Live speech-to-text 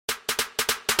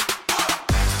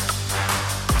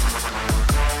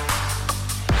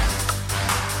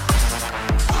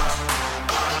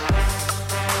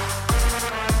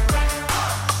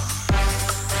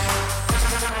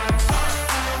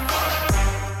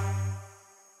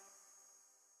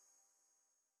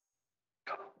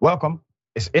Welcome.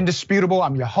 It's indisputable.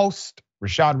 I'm your host,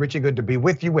 Rashad Richey. Good to be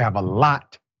with you. We have a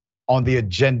lot on the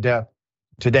agenda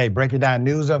today. Breaking down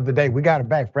news of the day. We got it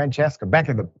back. Francesca back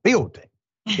in the building.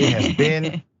 It has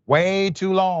been way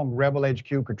too long. Rebel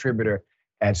HQ contributor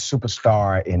and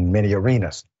superstar in many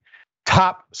arenas.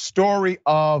 Top story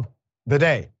of the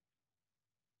day.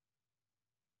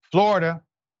 Florida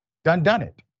done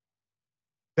it.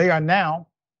 They are now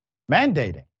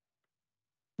mandating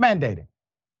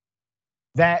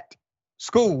that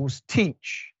schools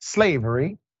teach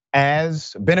slavery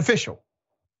as beneficial.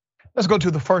 Let's go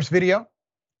to the first video.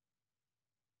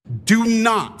 Do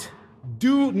not,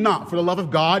 for the love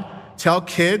of God, tell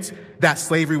kids that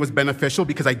slavery was beneficial,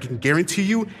 because I can guarantee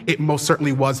you it most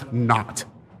certainly was not.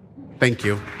 Thank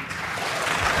you.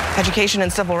 Education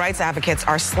and civil rights advocates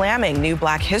are slamming new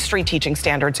Black history teaching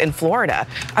standards in Florida.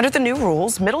 Under the new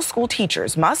rules, middle school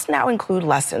teachers must now include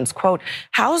lessons, quote,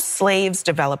 how slaves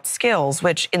developed skills,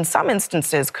 which in some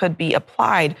instances could be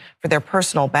applied for their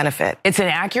personal benefit. It's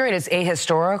inaccurate, it's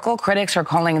ahistorical. Critics are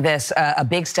calling this a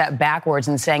big step backwards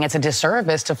and saying it's a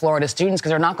disservice to Florida students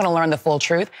because they're not going to learn the full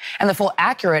truth and the full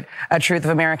accurate truth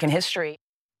of American history.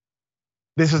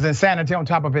 This is insanity on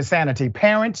top of insanity.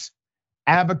 Parents,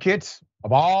 advocates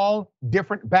of all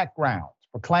different backgrounds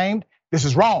proclaimed this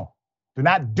is wrong. Do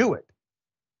not do it.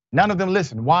 None of them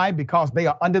listen. Why? Because they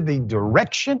are under the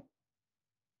direction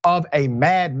of a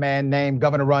madman named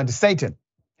Governor Ron DeSantis.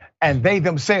 And they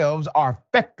themselves are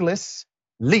feckless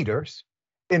leaders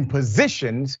in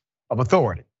positions of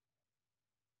authority.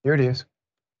 Here it is.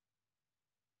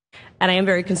 And I am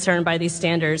very concerned by these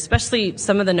standards, especially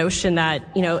some of the notion that,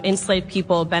 enslaved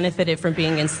people benefited from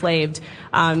being enslaved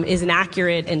is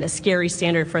inaccurate and a scary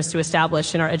standard for us to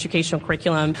establish in our educational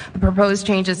curriculum. The proposed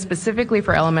changes specifically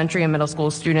for elementary and middle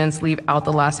school students leave out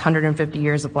the last 150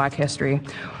 years of Black history.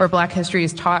 Where Black history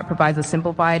is taught provides a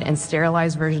simplified and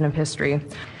sterilized version of history.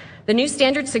 The new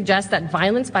standards suggest that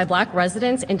violence by Black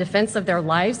residents in defense of their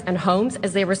lives and homes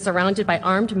as they were surrounded by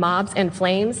armed mobs and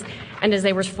flames, and as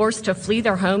they were forced to flee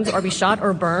their homes or be shot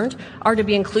or burned, are to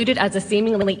be included as a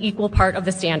seemingly equal part of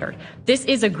the standard. This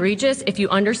is egregious if you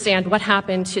understand what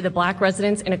happened to the Black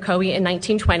residents in Ocoee in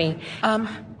 1920.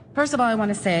 First of all, I want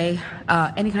to say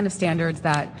any kind of standards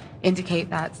that indicate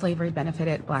that slavery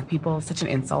benefited Black people is such an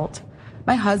insult.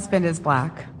 My husband is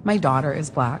Black. My daughter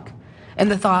is Black. And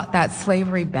the thought that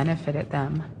slavery benefited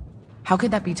them, how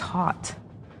could that be taught?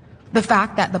 The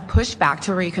fact that the pushback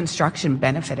to Reconstruction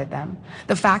benefited them,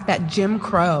 the fact that Jim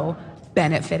Crow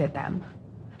benefited them.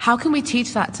 How can we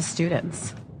teach that to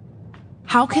students?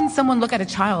 How can someone look at a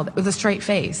child with a straight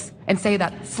face and say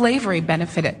that slavery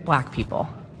benefited Black people?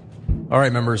 All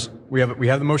right, members, we have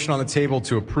the motion on the table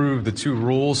to approve the two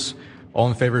rules. All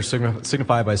in favor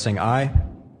signify by saying aye.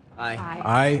 Aye.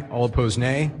 Aye. All opposed,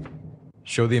 nay.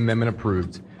 Show the amendment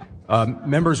approved.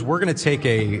 Members, we're going to take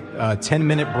a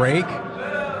 10-minute break,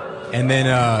 and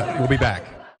then we'll be back.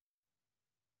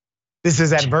 This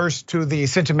is adverse to the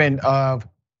sentiment of the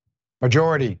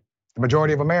majority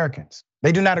of Americans.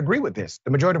 They do not agree with this.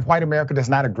 The majority of white America does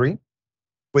not agree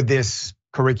with this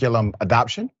curriculum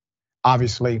adoption.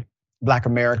 Obviously, Black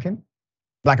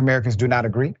Americans do not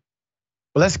agree.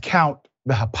 But let's count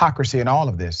the hypocrisy in all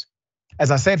of this.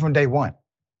 As I said from day one,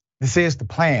 this is the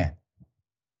plan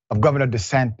of Governor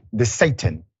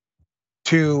DeSantis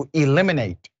to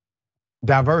eliminate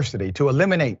diversity, to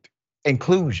eliminate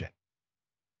inclusion.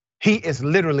 He is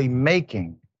literally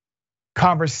making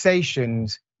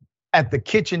conversations at the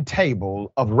kitchen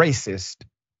table of racist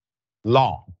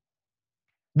law.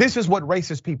 This is what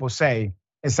racist people say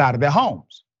inside of their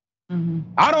homes.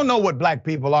 I don't know what Black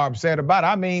people are upset about.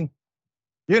 I mean,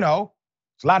 it's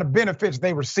a lot of benefits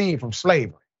they receive from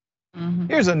slavery.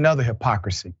 Here's another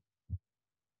hypocrisy.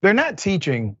 They're not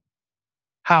teaching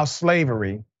how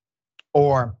slavery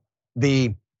or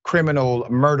the criminal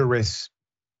murderous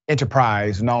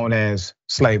enterprise known as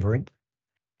slavery,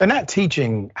 they're not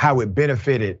teaching how it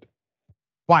benefited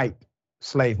white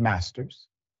slave masters,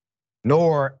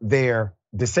 nor their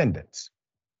descendants.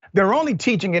 They're only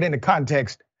teaching it in the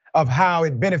context of how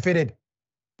it benefited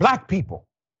Black people,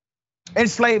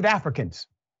 enslaved Africans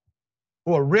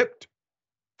who are ripped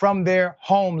from their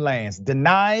homelands,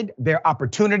 denied their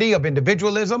opportunity of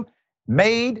individualism,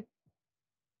 made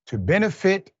to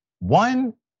benefit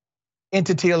one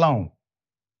entity alone,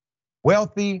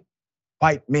 wealthy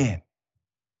white men.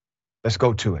 Let's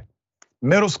go to it.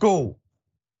 Middle school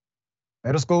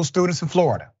students in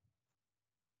Florida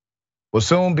will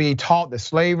soon be taught that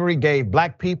slavery gave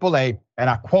Black people and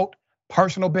I quote,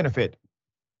 personal benefit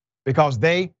because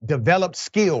they developed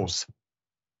skills.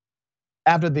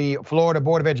 After the Florida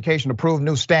Board of Education approved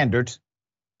new standards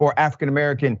for African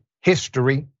American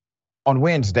history on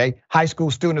Wednesday, high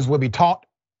school students will be taught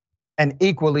an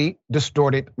equally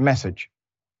distorted message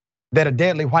that a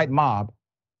deadly white mob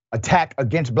attack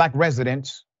against black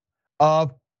residents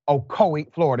of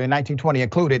Ocoee, Florida in 1920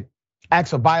 included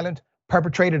acts of violence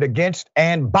perpetrated against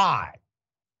and by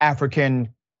African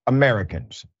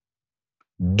Americans.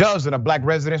 Dozens of black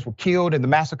residents were killed in the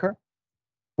massacre,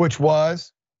 which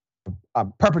was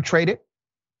perpetrated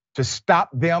to stop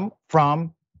them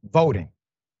from voting.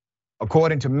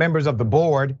 According to members of the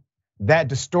board, that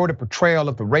distorted portrayal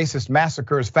of the racist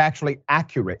massacre is factually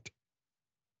accurate.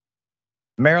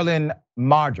 Marilyn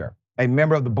Marger, a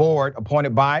member of the board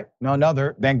appointed by none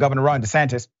other than Governor Ron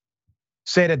DeSantis,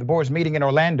 said at the board's meeting in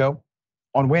Orlando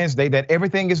on Wednesday that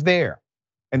everything is there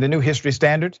in the new history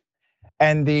standards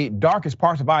and the darkest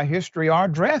parts of our history are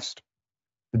addressed.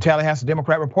 The Tallahassee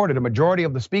Democrat reported a majority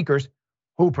of the speakers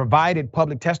who provided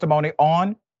public testimony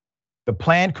on the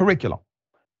planned curriculum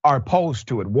are opposed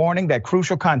to it, warning that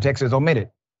crucial context is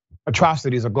omitted,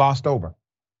 atrocities are glossed over.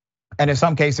 And in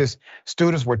some cases,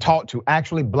 students were taught to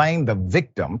actually blame the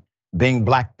victim, being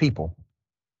black people.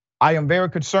 I am very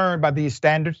concerned by these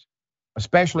standards,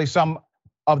 especially some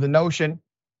of the notion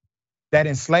that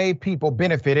enslaved people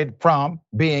benefited from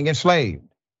being enslaved.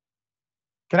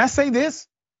 Can I say this?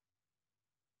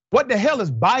 What the hell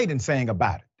is Biden saying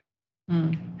about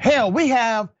it? Hell, we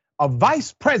have a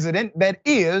vice president that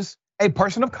is a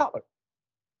person of color.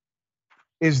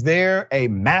 Is there a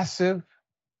massive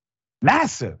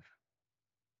messaging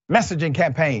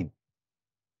campaign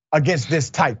against this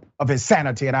type of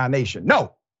insanity in our nation?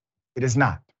 No, it is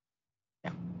not.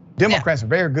 Democrats are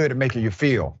very good at making you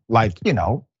feel like,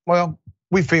 well,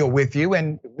 we feel with you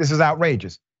and this is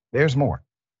outrageous. There's more.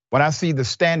 When I see the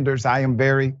standards, I am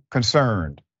very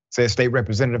concerned, says State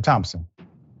Representative Thompson.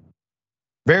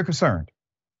 Very concerned.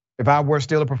 If I were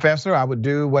still a professor, I would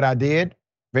do what I did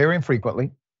very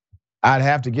infrequently. I'd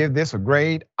have to give this a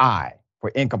grade I for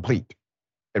incomplete.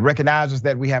 It recognizes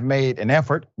that we have made an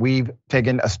effort, we've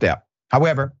taken a step.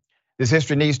 However, this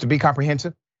history needs to be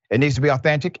comprehensive, it needs to be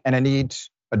authentic, and it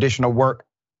needs additional work.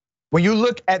 When you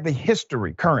look at the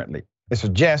history currently, it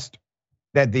suggests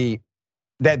that the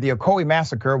Ocoee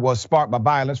massacre was sparked by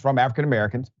violence from African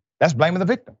Americans. That's blaming the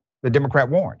victim, the Democrat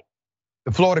warned.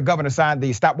 The Florida governor signed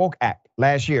the Stop Woke Act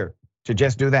last year to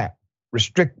just do that,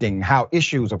 restricting how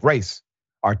issues of race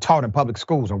are taught in public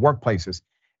schools and workplaces,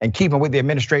 and keeping with the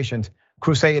administration's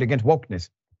crusade against wokeness.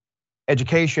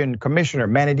 Education Commissioner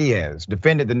Manny Diaz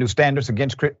defended the new standards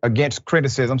against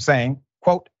criticism, saying,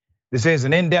 quote, "This is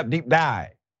an in-depth deep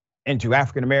dive into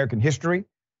African American history,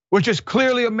 which is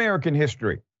clearly American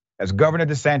history, as Governor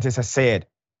DeSantis has said,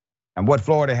 and what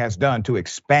Florida has done to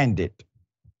expand it."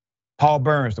 Paul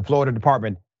Burns, the Florida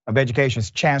Department of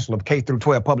Education's Chancellor of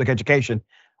K-12 public education,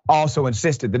 also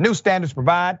insisted the new standards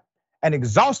provide an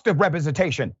exhaustive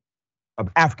representation of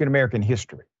African American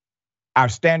history. Our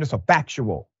standards are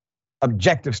factual,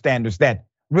 objective standards that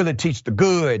really teach the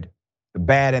good, the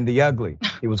bad, and the ugly.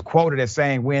 He was quoted as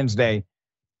saying Wednesday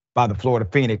by the Florida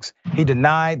Phoenix. He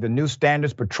denied the new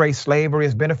standards portray slavery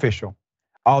as beneficial.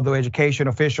 Although education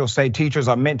officials say teachers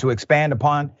are meant to expand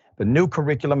upon the new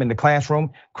curriculum in the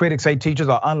classroom, critics say teachers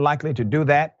are unlikely to do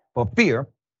that for fear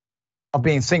of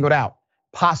being singled out,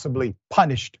 possibly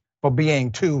punished for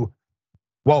being too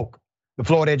woke. The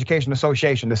Florida Education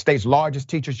Association, the state's largest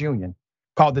teachers union,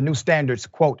 called the new standards,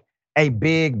 quote, a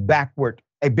big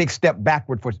step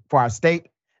backward for our state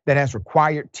that has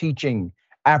required teaching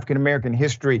African American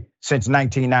history since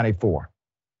 1994.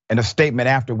 In a statement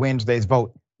after Wednesday's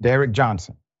vote, Derek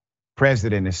Johnson,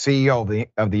 president and CEO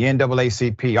of the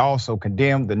NAACP, also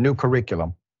condemned the new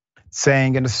curriculum,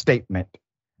 saying in a statement,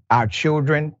 "Our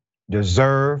children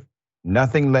deserve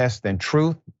nothing less than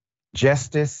truth,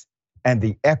 justice, and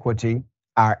the equity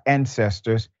our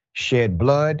ancestors shed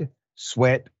blood,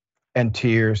 sweat, and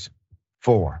tears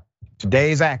for."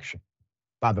 Today's action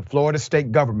by the Florida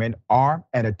state government are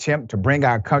an attempt to bring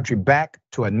our country back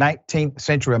to a 19th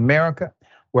century America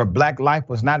where black life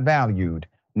was not valued,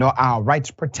 nor our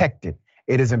rights protected.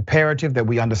 It is imperative that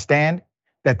we understand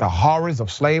that the horrors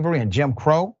of slavery and Jim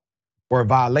Crow were a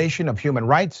violation of human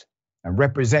rights and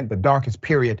represent the darkest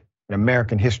period in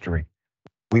American history.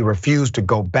 We refuse to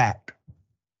go back,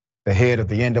 the head of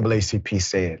the NAACP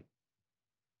said.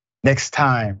 Next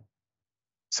time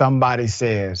somebody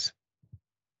says,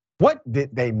 what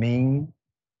did they mean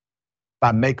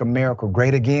by Make America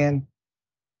Great Again?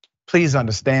 Please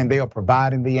understand they are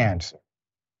providing the answer,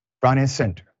 front and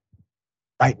center,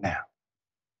 right now.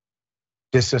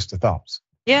 This is the thoughts.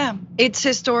 Yeah, it's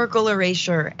historical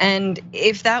erasure. And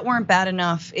if that weren't bad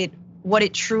enough, what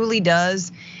it truly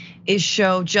does is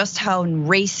show just how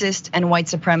racist and white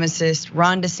supremacist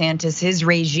Ron DeSantis, his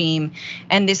regime,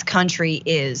 and this country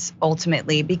is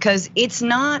ultimately, because it's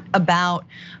not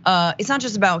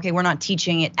just about, okay, we're not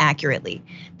teaching it accurately.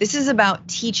 This is about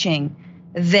teaching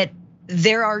that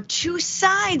there are two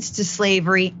sides to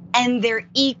slavery and they're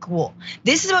equal.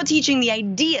 This is about teaching the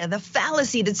idea, the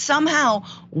fallacy that somehow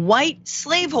white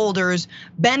slaveholders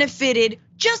benefited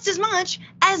just as much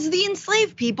as the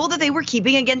enslaved people that they were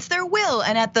keeping against their will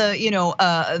and at the,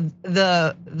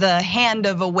 the hand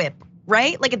of a whip,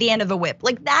 right? Like at the end of a whip.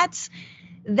 Like that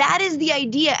is the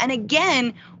idea. And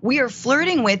again, we are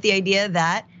flirting with the idea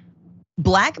that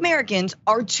Black Americans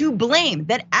are to blame,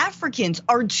 that Africans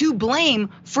are to blame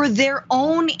for their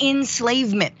own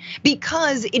enslavement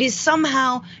because it is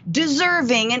somehow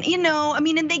deserving. And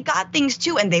and they got things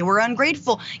too, and they were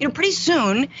ungrateful. Pretty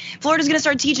soon, Florida's gonna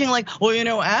start teaching like,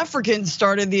 well, Africans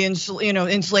started the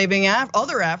enslaving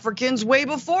other Africans way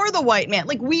before the white man.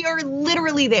 Like we are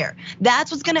literally there. That's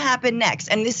what's gonna happen next.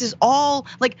 And this is all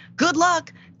like, good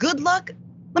luck.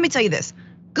 Let me tell you this.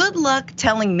 Good luck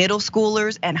telling middle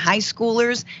schoolers and high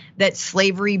schoolers that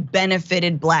slavery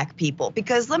benefited Black people.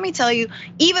 Because let me tell you,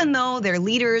 even though their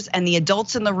leaders and the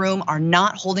adults in the room are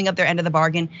not holding up their end of the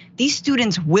bargain, these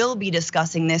students will be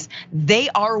discussing this. They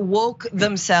are woke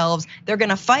themselves. They're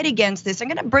gonna fight against this. They're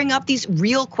gonna bring up these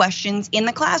real questions in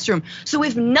the classroom. So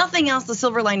if nothing else, the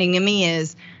silver lining to me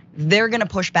is they're gonna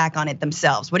push back on it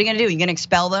themselves. What are you gonna do? You're gonna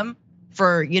expel them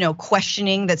for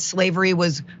questioning that slavery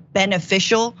was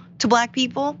beneficial to Black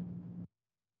people?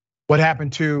 What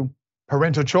happened to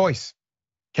parental choice?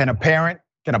 Can a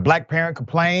Black parent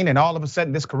complain and all of a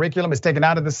sudden this curriculum is taken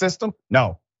out of the system?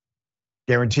 No,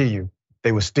 guarantee you,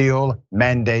 they will still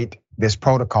mandate this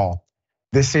protocol.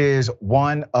 This is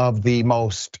one of the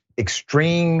most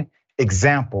extreme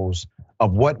examples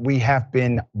of what we have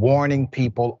been warning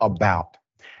people about.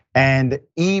 And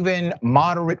even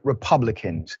moderate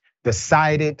Republicans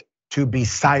decided to be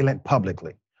silent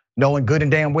publicly, knowing good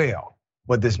and damn well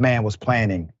what this man was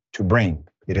planning to bring.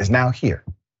 It is now here.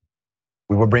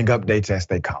 We will bring updates as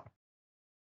they come.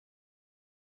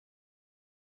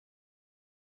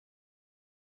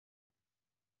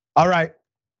 All right,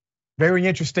 very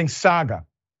interesting saga.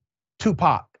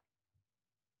 Tupac,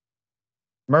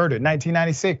 murdered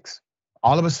 1996.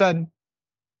 All of a sudden,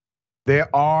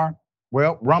 there are,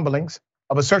 rumblings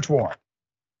of a search warrant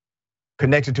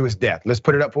connected to his death. Let's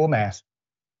put it up full mass.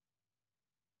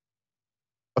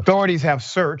 Authorities have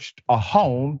searched a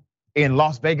home in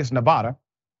Las Vegas, Nevada,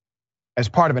 as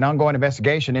part of an ongoing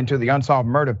investigation into the unsolved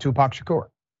murder of Tupac Shakur.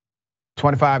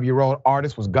 25-year-old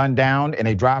artist was gunned down in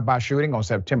a drive-by shooting on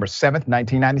September 7th,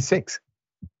 1996.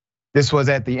 This was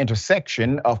at the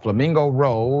intersection of Flamingo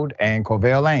Road and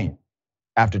Covell Lane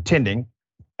after attending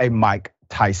a Mike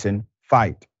Tyson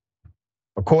fight.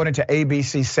 According to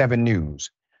ABC 7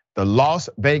 News, the Las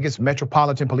Vegas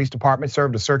Metropolitan Police Department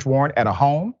served a search warrant at a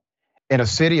home in a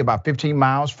city about 15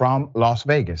 miles from Las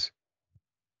Vegas.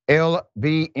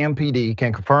 LVMPD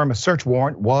can confirm a search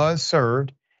warrant was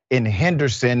served in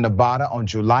Henderson, Nevada on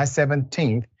July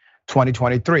 17th,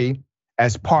 2023,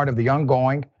 as part of the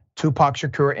ongoing Tupac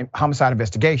Shakur homicide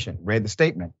investigation, read the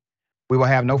statement. We will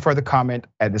have no further comment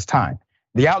at this time.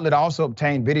 The outlet also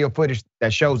obtained video footage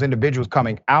that shows individuals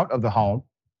coming out of the home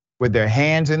with their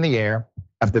hands in the air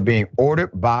after being ordered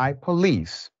by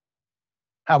police.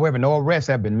 However, no arrests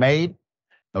have been made,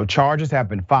 no charges have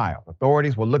been filed.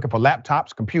 Authorities were looking for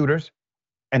laptops, computers,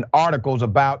 and articles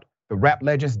about the rap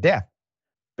legend's death.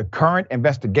 The current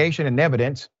investigation and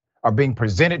evidence are being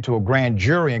presented to a grand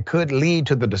jury and could lead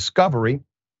to the discovery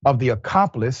of the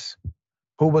accomplice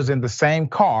who was in the same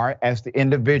car as the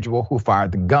individual who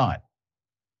fired the gun.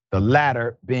 The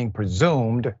latter being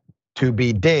presumed to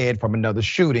be dead from another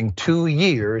shooting 2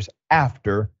 years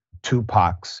after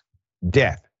Tupac's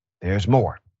death. There's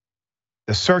more.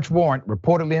 The search warrant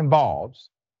reportedly involves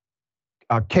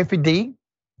Keffe D,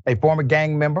 a former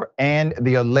gang member, and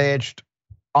the alleged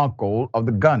uncle of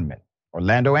the gunman,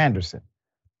 Orlando Anderson,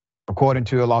 according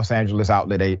to a Los Angeles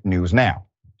outlet 8 News Now.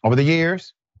 Over the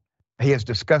years, he has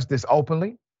discussed this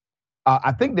openly.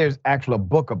 I think there's actually a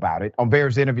book about it on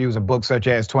various interviews and books such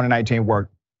as 2019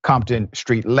 work, Compton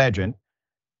Street Legend.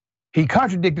 He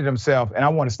contradicted himself, and I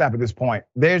want to stop at this point.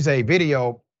 There's a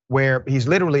video where he's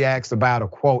literally asked about a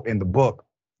quote in the book,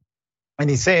 and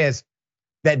he says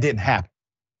that didn't happen.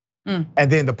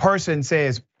 And then the person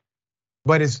says,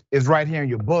 but it's right here in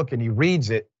your book, and he reads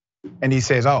it, and he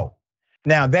says, oh.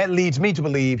 Now that leads me to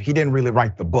believe he didn't really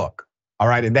write the book, all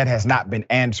right? And that has not been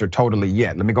answered totally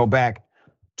yet. Let me go back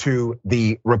to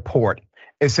the report.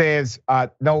 It says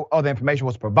no other information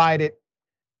was provided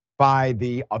by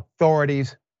the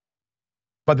authorities,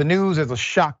 But the news is a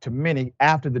shock to many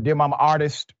after the Dear Mama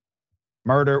artist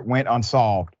murder went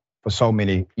unsolved for so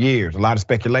many years. A lot of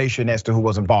speculation as to who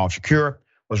was involved. Shakur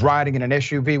was riding in an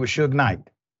SUV with Suge Knight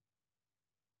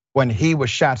when he was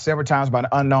shot several times by an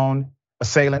unknown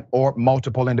assailant or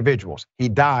multiple individuals. He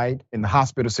died in the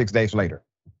hospital 6 days later.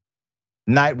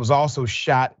 Knight was also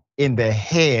shot in the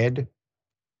head,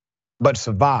 but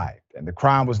survived, and the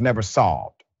crime was never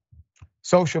solved.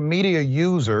 Social media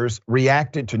users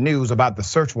reacted to news about the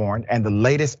search warrant and the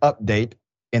latest update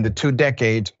in the 2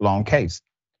 decades long case.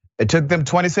 It took them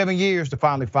 27 years to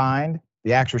finally find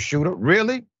the actual shooter.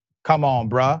 Really? Come on,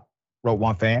 bruh, wrote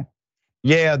one fan.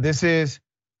 Yeah, this is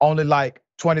only like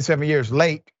 27 years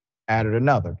late, added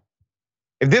another.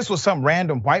 If this was some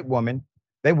random white woman,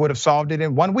 they would have solved it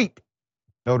in 1 week,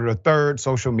 noted a third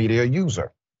social media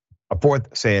user. A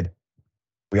fourth said,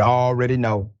 we already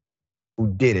know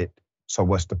who did it, so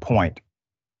what's the point?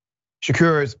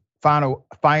 Shakur's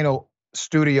final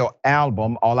studio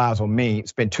album, All Eyes on Me,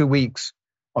 spent 2 weeks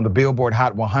on the Billboard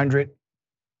Hot 100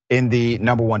 in the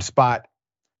 #1 spot.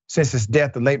 Since his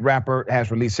death, the late rapper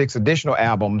has released 6 additional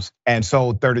albums and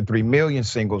sold 33 million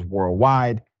singles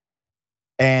worldwide.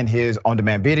 And his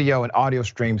on-demand video and audio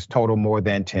streams total more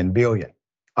than 10 billion.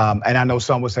 And I know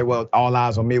some would say, well, All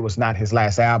Eyes on Me was not his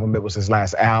last album. It was his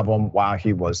last album while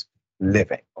he was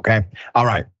living, okay? All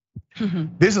right.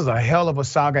 This is a hell of a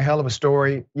saga, hell of a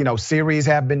story. You know, series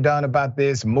have been done about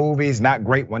this, movies, not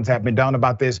great ones, have been done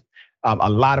about this. A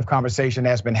lot of conversation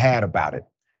has been had about it.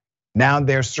 Now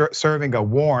they're serving a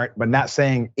warrant, but not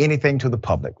saying anything to the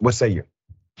public. What say you?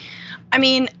 I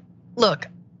mean, look,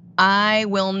 I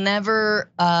will never,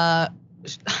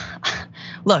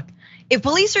 look, if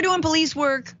police are doing police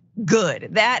work, good.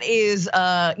 That is,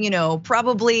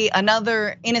 probably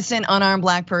another innocent, unarmed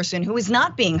black person who is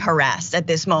not being harassed at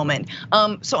this moment.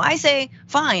 So I say,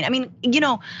 fine. I mean,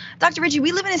 Dr. Richey,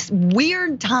 we live in this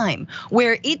weird time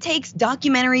where it takes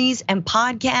documentaries and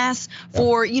podcasts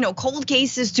for, cold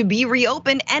cases to be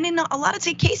reopened and in a lot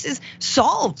of cases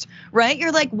solved, right?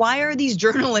 You're like, why are these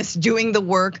journalists doing the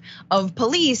work of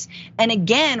police? And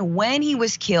again, when he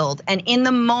was killed and in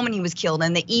the moment he was killed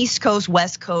and the East Coast,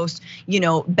 West Coast,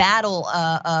 battle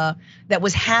that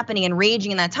was happening and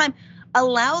raging in that time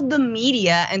allowed the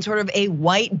media and sort of a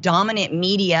white dominant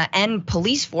media and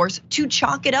police force to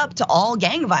chalk it up to all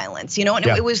gang violence, and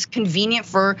it was convenient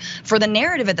for the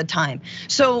narrative at the time.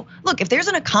 So look, if there's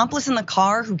an accomplice in the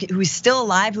car who is still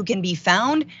alive, who can be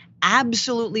found,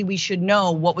 absolutely we should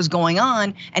know what was going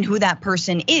on and who that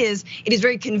person is. It is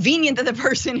very convenient that the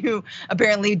person who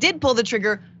apparently did pull the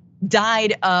trigger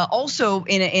died also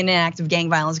in an act of gang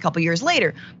violence a couple years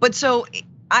later. But so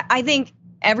I think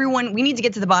we need to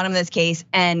get to the bottom of this case.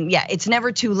 And yeah, it's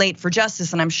never too late for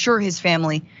justice. And I'm sure his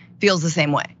family feels the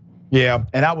same way. Yeah,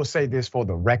 and I will say this for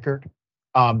the record.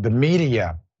 The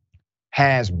media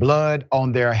has blood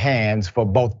on their hands for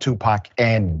both Tupac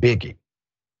and Biggie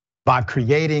by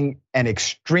creating an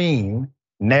extreme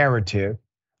narrative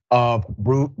of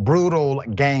brutal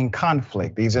gang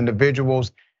conflict. These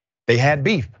individuals, they had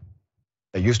beef.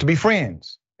 They used to be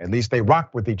friends. At least they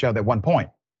rocked with each other at one point.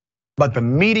 But the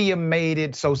media made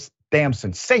it so damn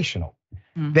sensational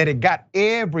that it got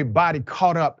everybody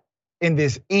caught up in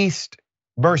this East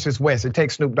versus West. It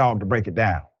takes Snoop Dogg to break it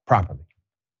down properly.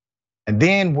 And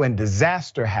then when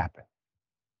disaster happened,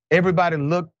 everybody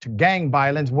looked to gang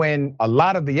violence when a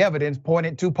lot of the evidence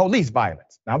pointed to police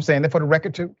violence. Now I'm saying that for the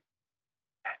record too.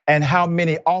 And how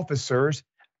many officers,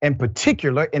 in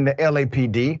particular in the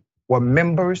LAPD, were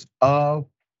members of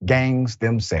gangs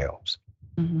themselves.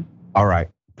 All right,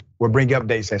 we'll bring you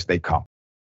updates as they come.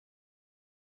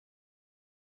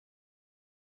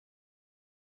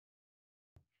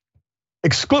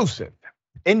 Exclusive,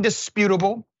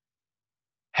 indisputable,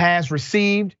 has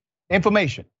received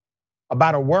information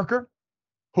about a worker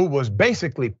who was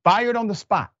basically fired on the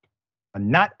spot for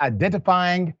not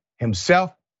identifying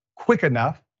himself quick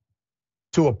enough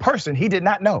to a person he did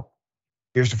not know.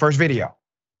 Here's the first video.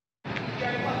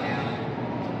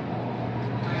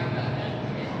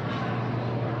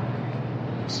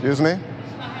 Excuse me?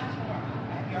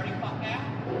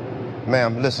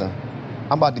 Ma'am, listen.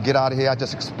 I'm about to get out of here. I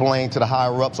just explained to the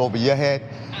higher ups over your head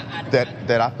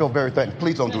that I feel very threatened.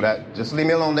 Please don't do that. Just leave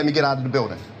me alone. Let me get out of the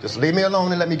building. Just leave me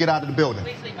alone and let me get out of the building.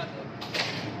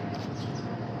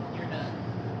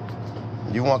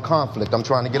 You want conflict. I'm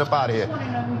trying to get up out of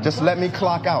here. Just let me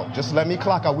clock out. Just let me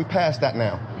clock out. We passed that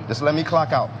now. Just let me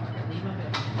clock out.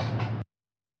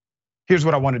 Here's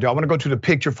what I want to do. I want to go to the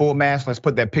picture full mask. Let's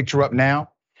put that picture up now.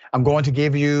 I'm going to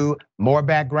give you more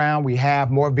background. We have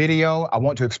more video. I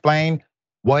want to explain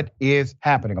what is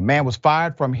happening. A man was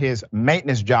fired from his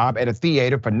maintenance job at a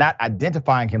theater for not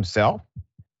identifying himself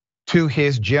to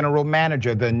his general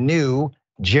manager, the new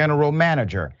general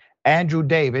manager. Andrew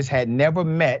Davis had never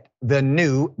met the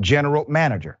new general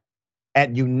manager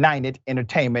at United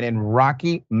Entertainment in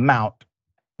Rocky Mount,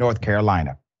 North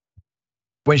Carolina.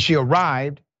 When she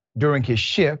arrived during his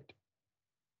shift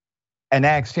and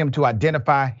asked him to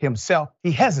identify himself,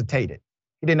 he hesitated.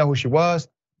 He didn't know who she was.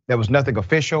 There was nothing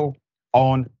official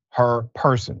on her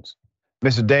persons.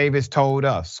 Mr. Davis told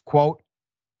us, quote,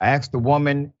 I asked the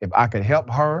woman if I could help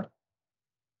her,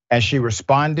 and she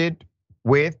responded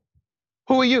with,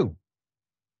 who are you?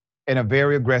 In a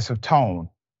very aggressive tone,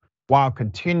 while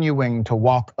continuing to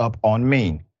walk up on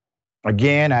me.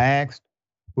 Again, I asked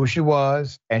who she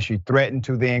was, and she threatened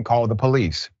to then call the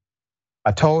police.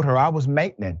 I told her I was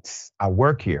maintenance, I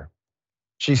work here.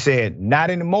 She said, not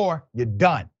anymore, you're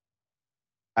done.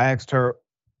 I asked her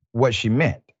what she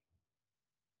meant,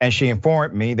 and she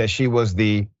informed me that she was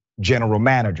the general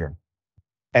manager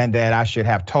and that I should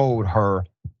have told her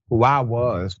who I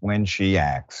was when she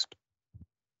asked.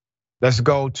 Let's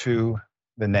go to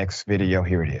the next video.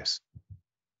 Here it is.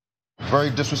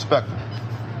 Very disrespectful.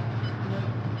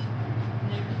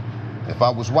 If I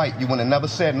was white, you would have never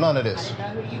said none of this.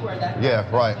 Yeah,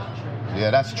 right.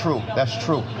 Yeah, that's true. That's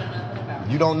true.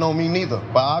 You don't know me neither.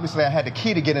 But obviously I had the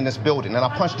key to get in this building and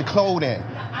I punched the code in.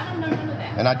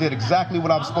 And I did exactly what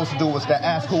I was supposed to do, was to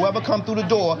ask whoever come through the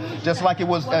door, just like it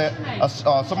was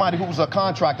somebody who was a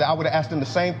contractor, I would have asked them the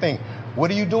same thing.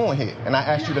 What are you doing here? And I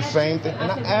asked you the same thing.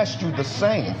 And I asked you the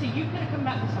same. So you could have come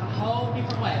back with a whole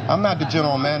different way. I'm not the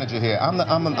general manager here. I'm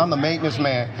the maintenance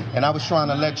man, and I was trying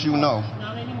to let you know.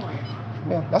 Not anymore.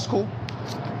 Yeah, that's cool.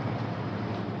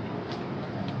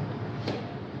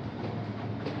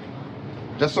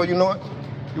 Just so you know it,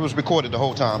 it was recorded the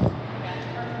whole time.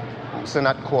 Send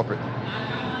out to corporate.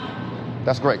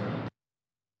 That's great.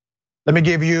 Let me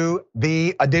give you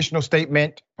the additional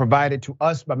statement provided to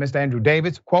us by Mr. Andrew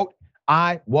Davis. Quote,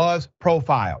 I was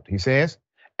profiled, he says,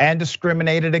 and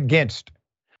discriminated against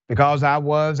because I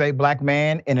was a black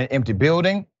man in an empty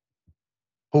building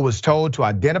who was told to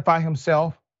identify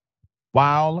himself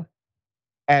while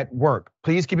at work.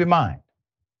 Please keep in mind,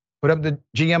 put up the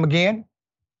GM again.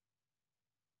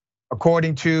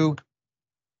 According to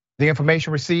the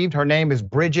information received, her name is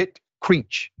Bridget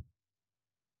Creech.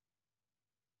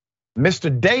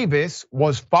 Mr. Davis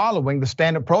was following the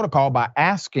standard protocol by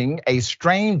asking a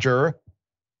stranger,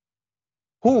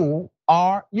 who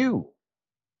are you?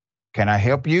 Can I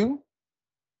help you?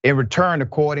 In return,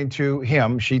 according to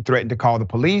him, she threatened to call the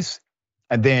police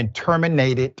and then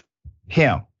terminated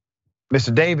him.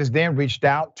 Mr. Davis then reached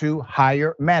out to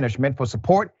higher management for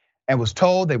support and was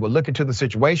told they would look into the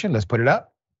situation. Let's put it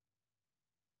up.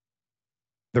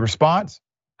 The response,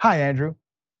 hi, Andrew.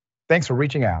 Thanks for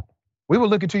reaching out. We will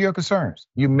look into your concerns.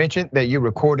 You mentioned that you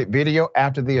recorded video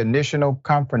after the initial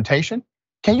confrontation.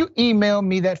 Can you email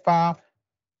me that file?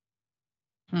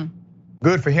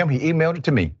 Good for him, he emailed it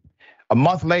to me. A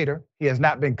month later, he has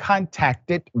not been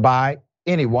contacted by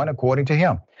anyone, according to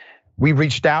him. We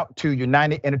reached out to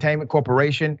United Entertainment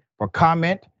Corporation for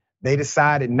comment. They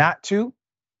decided not to.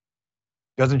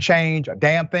 Doesn't change a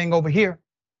damn thing over here.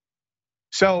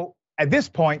 So at this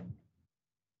point,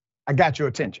 I got your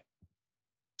attention.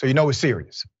 So you know it's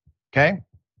serious, okay?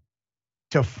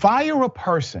 To fire a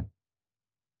person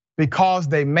because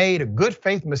they made a good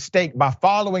faith mistake by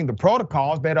following the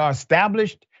protocols that are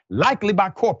established, likely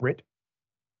by corporate,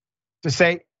 to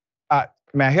say,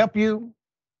 may I help you?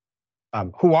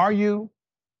 Who are you?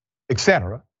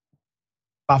 Etc.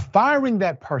 By firing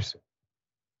that person,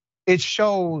 it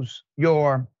shows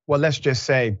your, well, let's just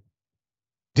say,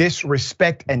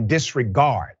 disrespect and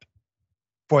disregard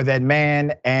for that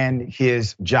man and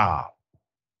his job.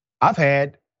 I've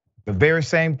had the very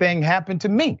same thing happen to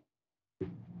me.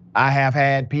 I have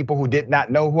had people who did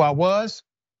not know who I was,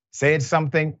 said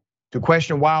something to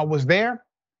question why I was there.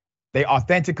 They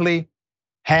authentically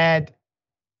had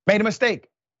made a mistake.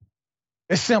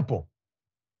 It's simple.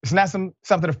 It's not something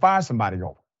to fire somebody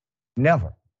over.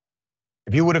 Never.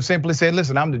 If you would have simply said,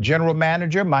 listen, I'm the general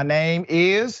manager. My name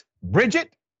is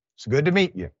Bridget. It's good to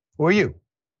meet you. Who are you?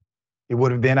 He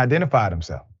would have then identified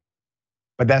himself.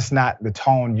 But that's not the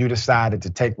tone you decided to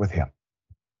take with him.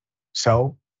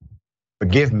 So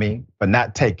forgive me for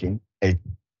not taking a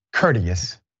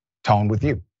courteous tone with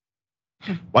you.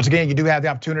 Once again, you do have the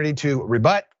opportunity to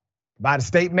rebut, provide a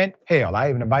statement. Hell, I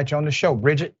even invite you on the show,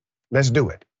 Bridget. Let's do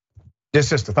it. Just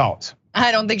sister thoughts.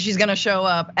 I don't think she's gonna show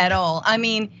up at all. I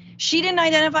mean, she didn't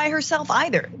identify herself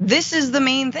either. This is the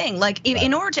main thing. Like,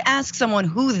 in order to ask someone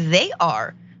who they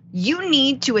are, you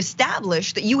need to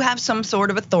establish that you have some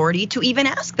sort of authority to even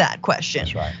ask that question.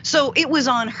 That's right. So it was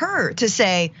on her to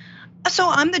say, so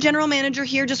I'm the general manager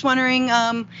here, just wondering,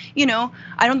 I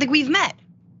don't think we've met.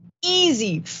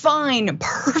 Easy, fine,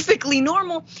 perfectly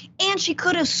normal. And she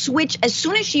could have switched as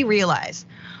soon as she realized,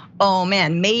 oh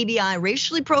man, maybe I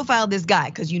racially profiled this guy,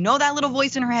 because that little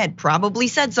voice in her head probably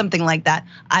said something like that.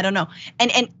 I don't know.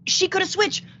 And she could have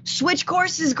switch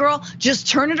courses, girl. Just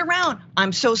turn it around.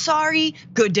 I'm so sorry.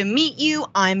 Good to meet you.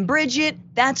 I'm Bridget.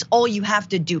 That's all you have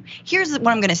to do. Here's what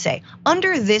I'm gonna say.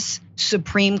 Under this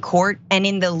Supreme Court and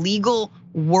in the legal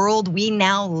world we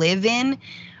now live in,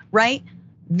 right?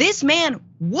 This man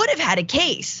would have had a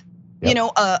case,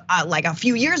 like a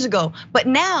few years ago, but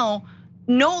now,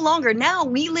 no longer. Now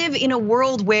we live in a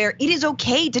world where it is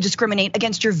okay to discriminate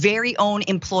against your very own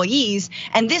employees.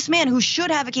 And this man, who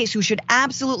should have a case, who should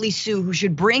absolutely sue, who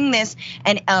should bring this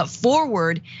and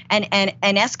forward and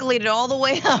escalate it all the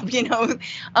way up,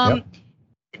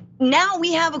 Now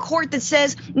we have a court that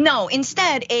says no.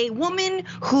 Instead, a woman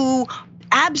who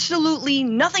absolutely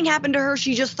nothing happened to her.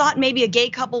 She just thought maybe a gay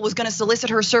couple was gonna solicit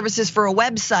her services for a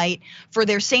website for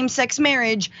their same-sex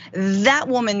marriage. That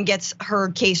woman gets her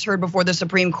case heard before the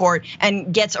Supreme Court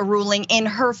and gets a ruling in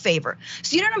her favor.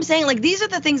 So you know what I'm saying? Like, these are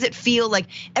the things that feel like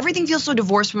everything feels so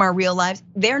divorced from our real lives.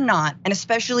 They're not, and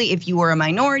especially if you are a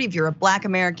minority, if you're a Black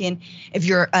American, if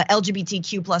you're a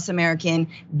LGBTQ plus American,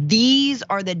 these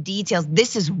are the details.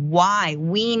 This is why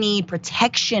we need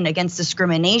protection against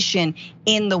discrimination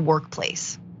in the workplace.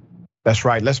 That's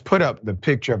right. Let's put up the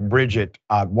picture of Bridget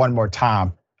one more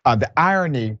time. The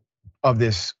irony of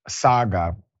this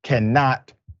saga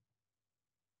cannot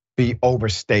be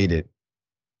overstated.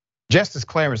 Justice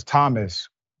Clarence Thomas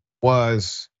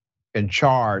was in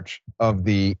charge of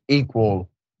the Equal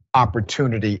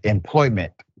Opportunity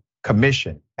Employment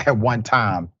Commission at one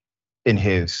time in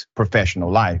his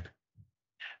professional life.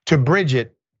 To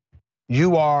Bridget,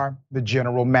 you are the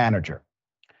general manager.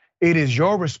 It is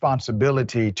your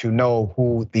responsibility to know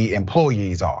who the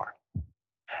employees are.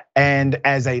 And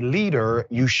as a leader,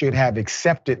 you should have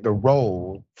accepted the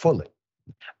role fully.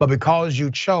 But because you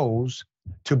chose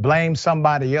to blame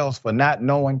somebody else for not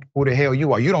knowing who the hell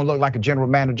you are, you don't look like a general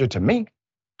manager to me.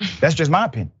 That's just my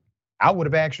opinion. I would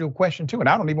have asked you a question too, and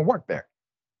I don't even work there.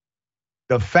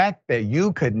 The fact that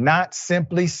you could not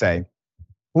simply say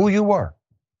who you were,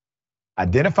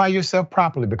 identify yourself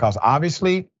properly, because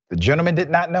obviously the gentleman did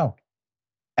not know,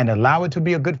 and allow it to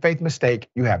be a good faith mistake,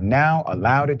 you have now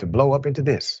allowed it to blow up into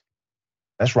this.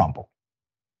 Let's rumble.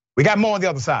 We got more on the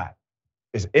other side.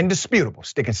 It's indisputable,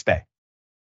 stick and stay.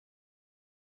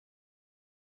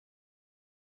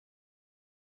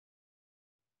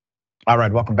 All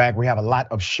right, welcome back. We have a lot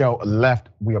of show left.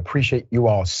 We appreciate you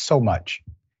all so much.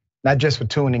 Not just for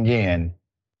tuning in,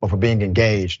 but for being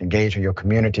engaged in your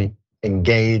community,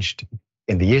 engaged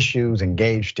in the issues,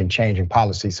 engaged in changing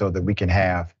policy so that we can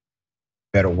have a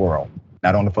better world,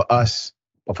 not only for us,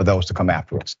 but for those to come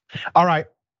after us. All right,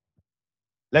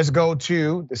 let's go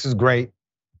to, this is great,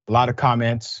 a lot of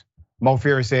comments. Mo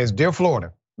Fury says, dear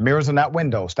Florida, mirrors are not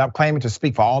windows. Stop claiming to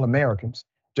speak for all Americans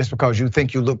just because you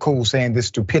think you look cool saying this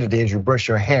stupidity as you brush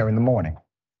your hair in the morning.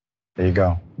 There you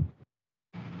go.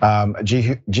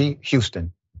 G.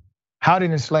 Houston, how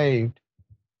did enslaved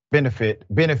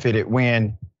benefited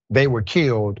when they were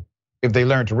killed if they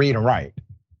learned to read and write?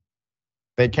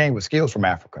 They came with skills from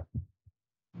Africa.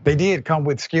 They did come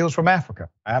with skills from Africa.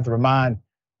 I have to remind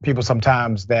people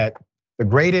sometimes that the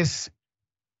greatest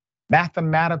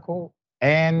mathematical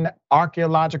and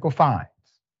archaeological finds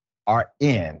are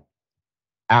in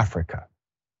Africa.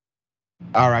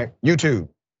 All right, YouTube.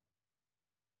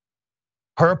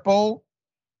 Purple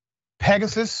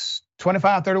Pegasus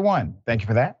 2531, thank you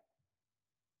for that.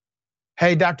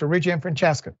 Hey, Dr. Richie and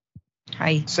Francesca.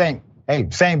 Hi. Saying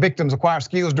victims acquire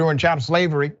skills during chattel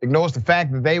slavery ignores the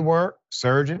fact that they were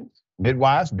surgeons,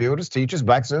 midwives, builders, teachers,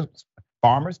 black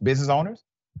farmers, business owners.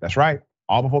 That's right,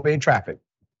 all before being trafficked.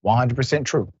 100%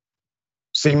 true.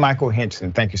 C. Michael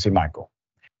Henson, thank you, C. Michael.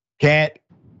 Can't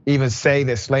even say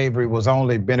that slavery was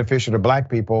only beneficial to black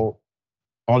people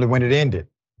only when it ended.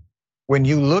 When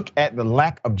you look at the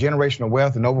lack of generational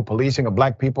wealth and over-policing of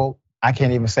black people, I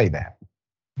can't even say that.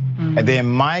 Mm-hmm. And then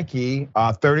Mikey,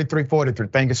 3343,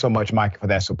 thank you so much, Mikey, for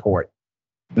that support.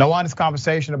 No honest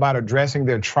conversation about addressing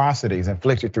the atrocities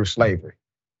inflicted through slavery,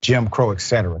 Jim Crow,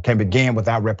 etc., can begin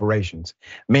without reparations.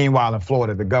 Meanwhile, in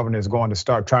Florida, the governor is going to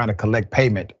start trying to collect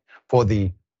payment for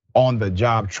the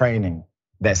on-the-job training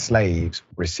that slaves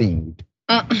received.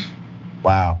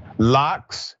 Wow.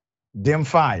 Locks, dim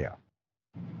fire.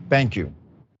 Thank you.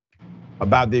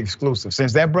 about the exclusive.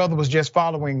 Since that brother was just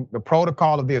following the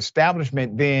protocol of the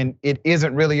establishment, then it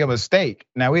isn't really a mistake.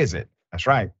 Now, is it? That's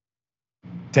right.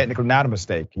 Technically not a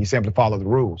mistake. He simply followed the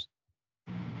rules.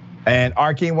 And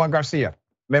Arkin Juan Garcia,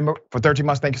 member for 13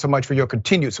 months, thank you so much for your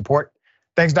continued support.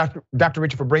 Thanks, Dr.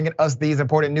 Richard, for bringing us these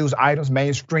important news items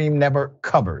mainstream never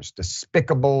covers.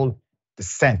 Despicable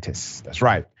DeSantis, that's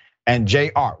right. And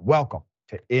JR, welcome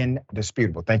to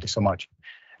Indisputable. Thank you so much.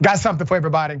 Got something for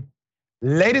everybody.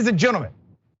 Ladies and gentlemen,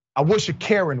 I wish a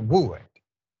Karen would.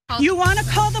 You want to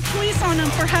call the police on them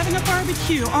for having a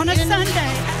barbecue on a Sunday.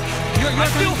 I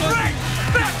feel free!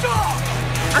 Back off!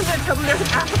 I'm going to tell them there's an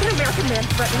African-American man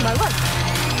threatening my life.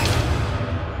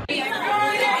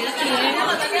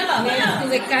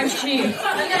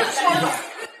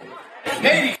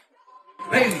 Lady!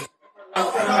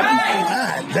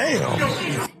 God damn.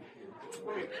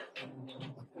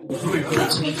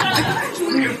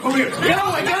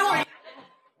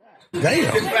 Get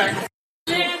away!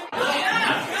 Damn.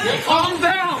 Calm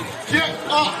down! Get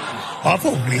up! Off a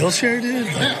wheelchair, dude?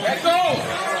 Let go!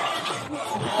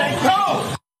 Let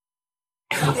go!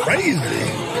 Crazy.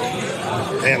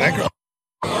 Man, that girl.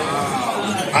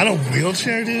 On a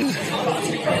wheelchair, dude?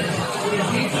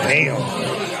 Damn.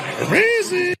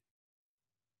 Crazy.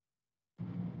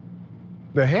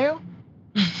 The hell?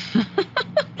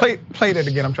 Play that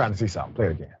again. I'm trying to see something. Play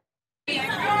it again.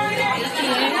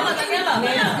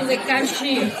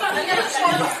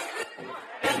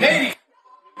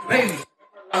 Lady!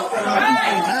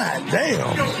 God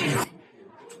damn.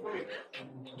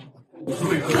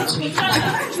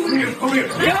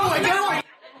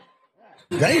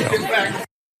 Get away!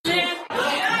 Damn.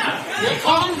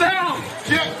 Calm down!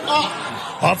 Get up!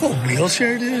 Off a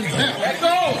wheelchair, dude? Let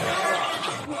go!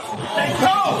 Let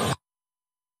go!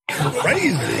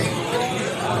 Crazy.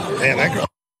 Man, that girl.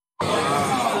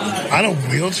 On a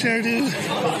wheelchair, dude?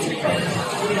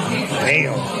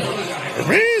 Damn.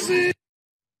 Crazy.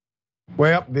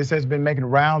 Well, this has been making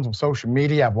rounds on social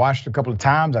media. I've watched it a couple of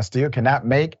times. I still cannot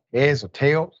make heads or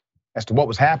tails as to what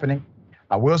was happening.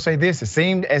 I will say this, it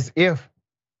seemed as if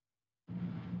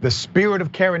the spirit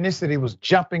of Karenicity was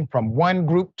jumping from one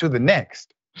group to the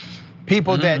next.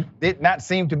 People that did not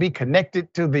seem to be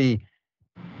connected to the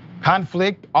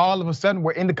conflict, all of a sudden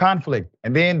were in the conflict.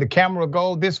 And then the camera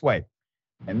go this way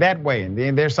and that way. And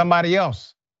then there's somebody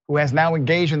else who has now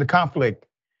engaged in the conflict.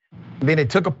 And then they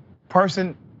took a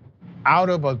person out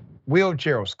of a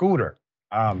wheelchair or scooter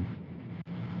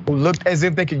who looked as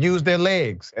if they could use their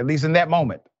legs, at least in that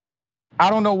moment. I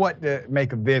don't know what to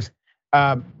make of this.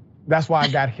 That's why I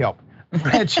got help.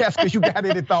 Francesca, you got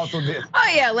any thoughts on this?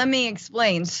 Oh yeah, let me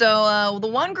explain. So the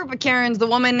one group of Karens, the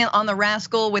woman on the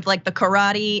Rascal with like the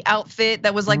karate outfit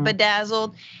that was like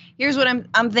bedazzled. Here's what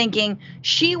I'm thinking.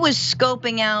 She was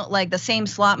scoping out like the same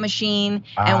slot machine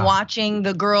and watching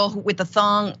the girl with the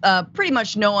thong, pretty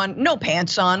much no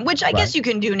pants on, which I guess you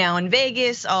can do now in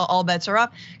Vegas. All bets are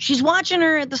off. She's watching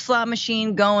her at the slot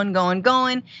machine, going.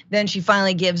 Then she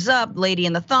finally gives up. Lady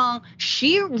in the thong.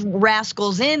 She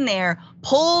rascals in there,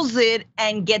 pulls it,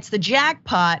 and gets the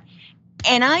jackpot.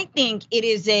 And I think it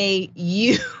is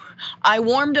I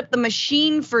warmed up the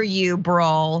machine for you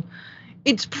brawl.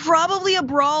 It's probably a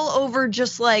brawl over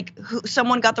just like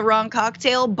someone got the wrong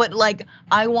cocktail, but like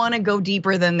I want to go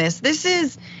deeper than this.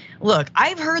 Look,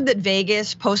 I've heard that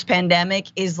Vegas post-pandemic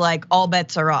is like all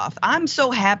bets are off. I'm so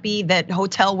happy that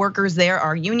hotel workers there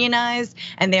are unionized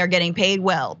and they are getting paid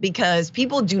well because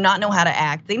people do not know how to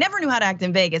act. They never knew how to act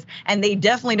in Vegas and they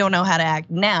definitely don't know how to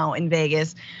act now in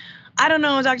Vegas. I don't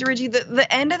know, Dr. Richie, the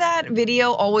end of that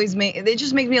video it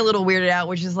just makes me a little weirded out,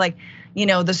 which is like, you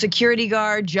know, the security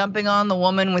guard jumping on the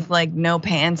woman with like no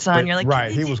pants on. You're like, right,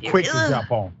 he was quick to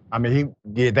jump on. I mean, he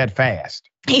did that fast.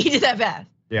 He did that fast.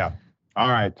 Yeah. All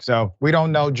right, so we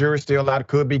don't know, jury's still out. It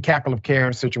could be cackle of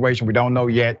Karen situation. We don't know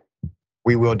yet.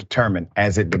 We will determine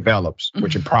as it develops,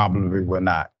 which it probably will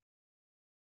not.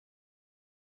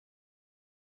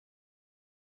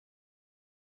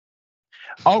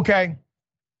 Okay,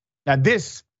 now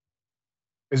this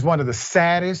is one of the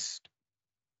saddest,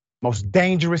 most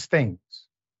dangerous things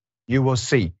you will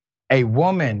see. A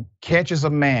woman catches a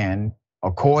man,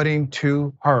 according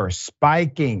to her,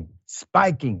 spiking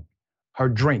her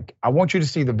drink. I want you to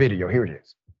see the video, here it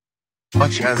is.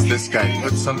 Much as this guy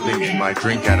put something in my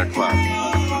drink at a club.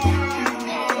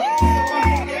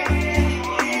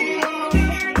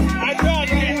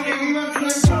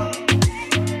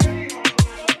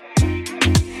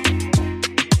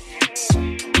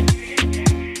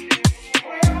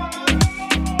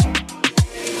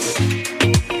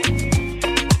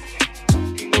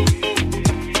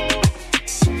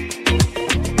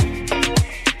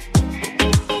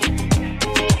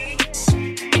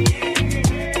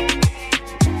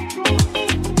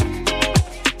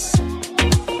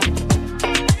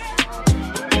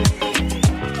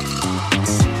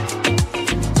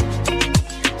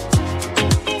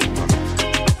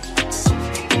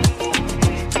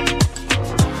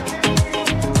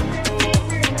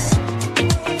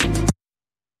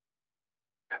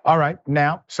 All right,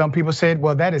 now some people said,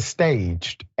 well, that is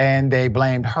staged, and they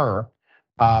blamed her,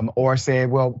 or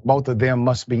said, well, both of them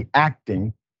must be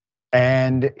acting.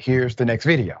 And here's the next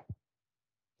video.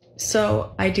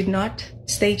 So I did not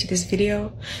stage this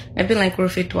video. I've been like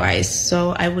roofied twice, so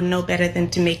I would know better than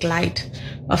to make light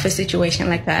of a situation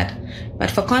like that.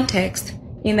 But for context,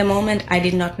 in the moment, I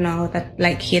did not know that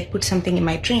like he had put something in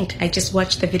my drink. I just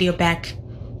watched the video back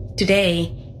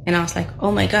today and I was like,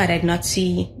 oh my God, I did not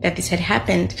see that this had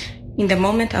happened. In the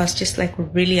moment, I was just like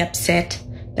really upset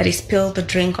that he spilled the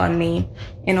drink on me.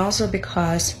 And also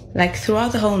because like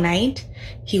throughout the whole night,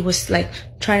 he was like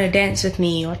trying to dance with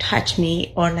me or touch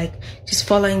me or like just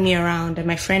following me around. And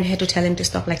my friend had to tell him to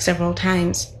stop like several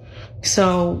times.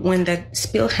 So when the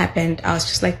spill happened, I was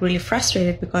just like really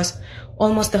frustrated because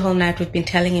almost the whole night we've been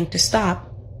telling him to stop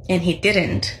and he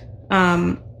didn't.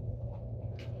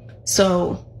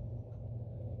 So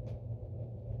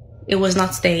it was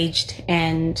not staged,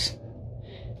 and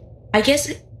I guess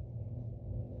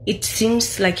it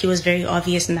seems like it was very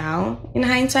obvious now in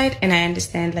hindsight, and I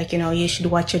understand like, you should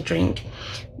watch your drink.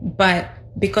 But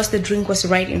because the drink was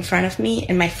right in front of me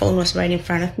and my phone was right in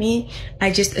front of me,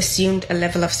 I just assumed a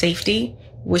level of safety,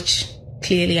 which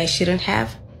clearly I shouldn't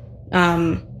have.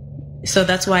 So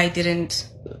that's why I didn't,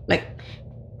 like,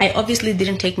 I obviously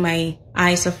didn't take my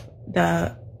eyes off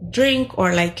the drink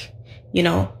or like,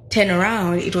 turn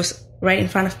around. It was right in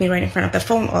front of me, right in front of the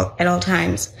phone at all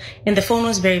times. And the phone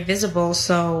was very visible.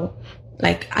 So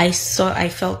like I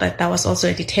felt that that was also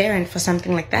a deterrent for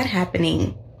something like that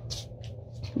happening.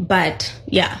 But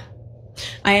yeah,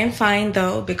 I am fine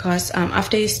though, because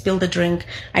after he spilled the drink,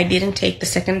 I didn't take the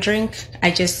second drink.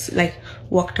 I just like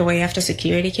walked away after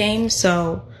security came.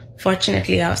 So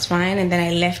fortunately I was fine. And then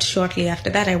I left shortly after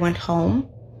that. I went home.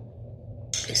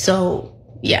 So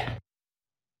yeah.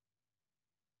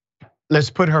 Let's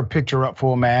put her picture up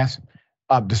full mass.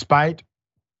 Despite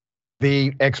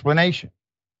the explanation,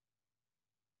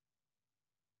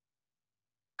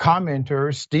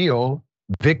 commenters still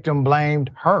victim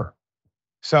blamed her.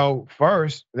 So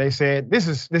first they said, this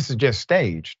is just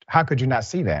staged. How could you not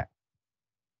see that?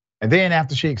 And then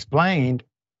after she explained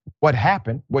what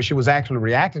happened, what she was actually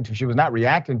reacting to, she was not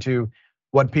reacting to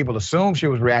what people assumed she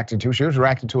was reacting to. She was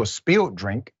reacting to a spilled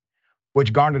drink,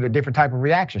 which garnered a different type of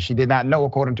reaction. She did not know,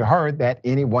 according to her, that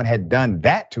anyone had done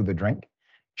that to the drink.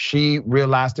 She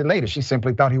realized it later. She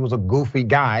simply thought he was a goofy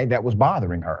guy that was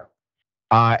bothering her.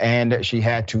 And she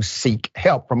had to seek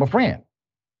help from a friend.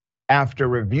 After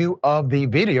review of the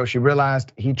video, she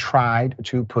realized he tried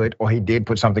to put, or he did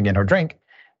put something in her drink,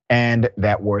 and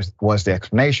that was the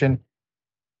explanation.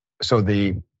 So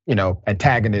the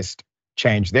antagonist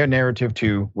changed their narrative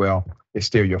to, well, it's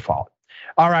still your fault.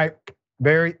 All right.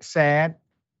 Very sad.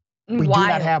 We do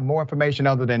not have more information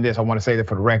other than this. I want to say that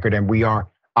for the record, and we are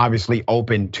obviously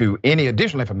open to any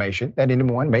additional information that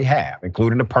anyone may have,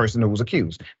 including the person who was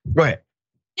accused. Go ahead.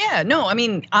 Yeah, no, I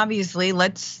mean, obviously,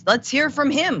 let's hear from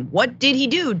him. What did he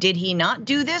do? Did he not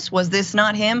do this? Was this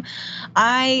not him?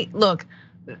 Look,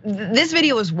 this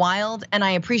video is wild and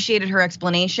I appreciated her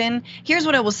explanation. Here's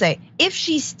what I will say. If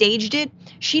she staged it,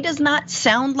 she does not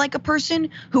sound like a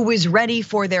person who is ready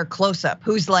for their close-up,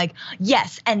 who's like,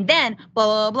 yes, and then blah,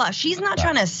 blah, blah. She's not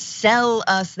trying to sell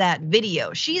us that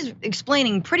video. She's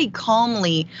explaining pretty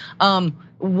calmly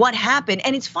what happened.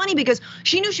 And it's funny because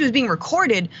she knew she was being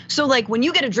recorded. So like when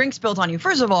you get a drink spilt on you,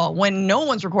 first of all, when no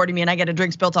one's recording me and I get a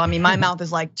drink spilt on me, my mouth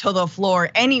is like to the floor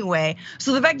anyway.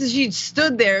 So the fact that she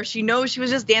stood there, she knows she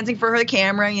was just dancing for her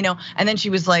camera, and then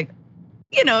she was like,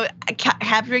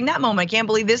 capturing that moment. I can't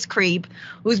believe this creep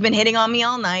who's been hitting on me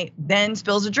all night then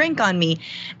spills a drink on me.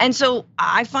 And so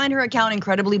I find her account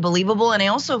incredibly believable. And I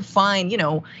also find,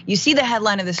 you see the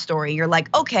headline of this story, you're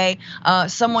like, okay,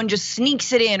 someone just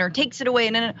sneaks it in or takes it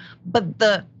away.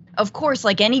 But of course,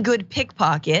 like any good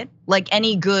pickpocket, like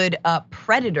any good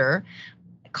predator,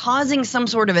 causing some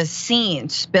sort of a scene,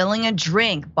 spilling a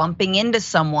drink, bumping into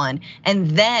someone, and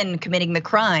then committing the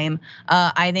crime,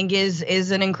 I think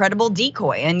is an incredible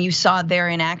decoy. And you saw it there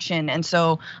in action. And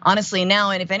so honestly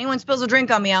now, and if anyone spills a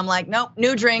drink on me, I'm like, nope,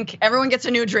 new drink. Everyone gets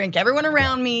a new drink. Everyone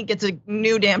around me gets a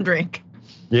new damn drink.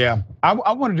 Yeah, I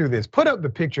want to do this. Put up the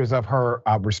pictures of her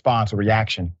response or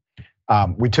reaction.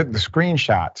 We took the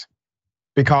screenshots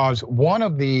because one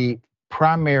of the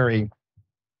primary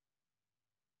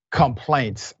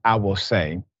complaints, I will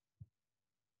say,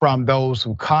 from those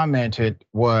who commented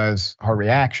was her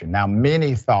reaction. Now,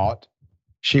 many thought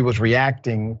she was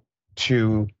reacting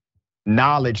to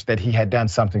knowledge that he had done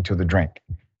something to the drink.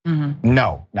 Mm-hmm.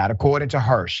 No, not according to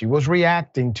her. She was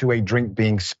reacting to a drink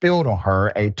being spilled on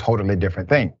her, a totally different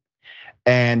thing.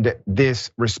 And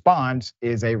this response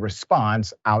is a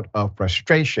response out of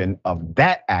frustration of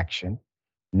that action,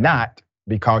 not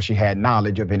because she had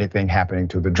knowledge of anything happening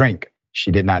to the drink.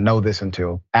 She did not know this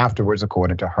until afterwards,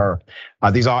 according to her.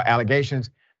 These are allegations.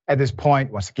 At this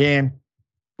point, once again,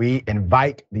 we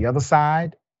invite the other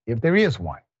side, if there is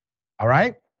one. All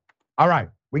right? All right,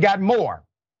 we got more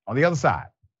on the other side.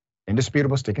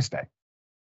 Indisputable Stick and Stay.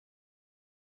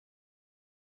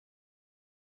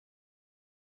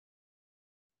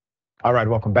 All right,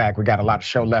 welcome back. We got a lot of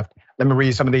show left. Let me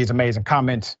read some of these amazing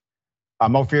comments.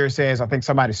 Mo Fury says, I think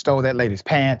somebody stole that lady's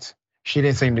pants. She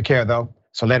didn't seem to care though,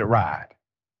 so let it ride.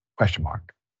 Question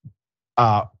mark.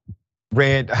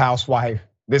 Red Housewife,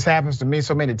 this happens to me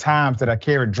so many times that I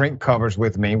carry drink covers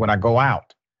with me when I go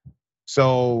out.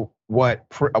 So what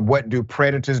do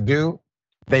predators do?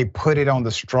 They put it on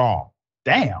the straw.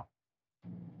 Damn,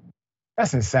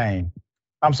 that's insane.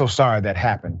 I'm so sorry that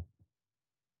happened.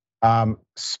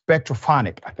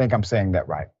 Spectrophonic, I think I'm saying that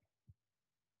right.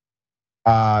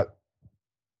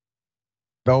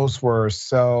 Those were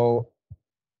so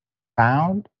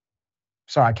found.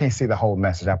 Sorry, I can't see the whole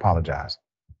message, I apologize.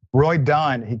 Roy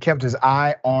Dunn, he kept his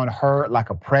eye on her like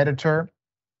a predator.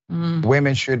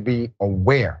 Women should be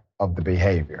aware of the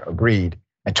behavior, agreed.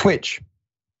 And Twitch,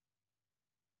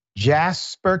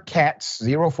 Jasper Cats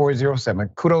 0407,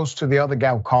 kudos to the other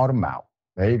guy who called him out.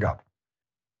 There you go.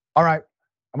 All right,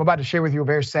 I'm about to share with you a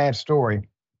very sad story.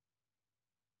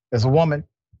 There's a woman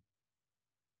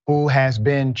who has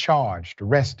been charged,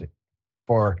 arrested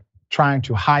for trying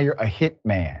to hire a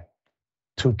hitman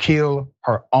to kill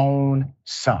her own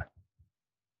son.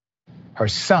 Her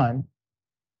son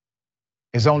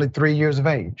is only 3 years of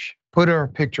age. Put her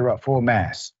picture up, full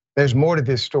mass. There's more to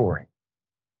this story.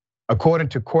 According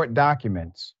to court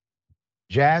documents,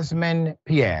 Jasmine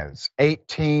Piaz,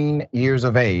 18 years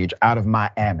of age, out of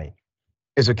Miami,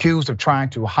 is accused of trying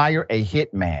to hire a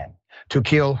hitman to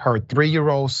kill her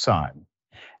 3-year-old son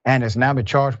and has now been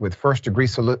charged with first-degree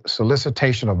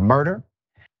solicitation of murder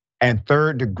and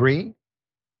third-degree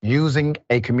using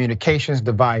a communications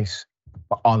device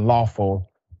for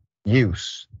unlawful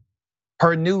use.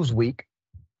 Per Newsweek,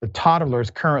 the toddler is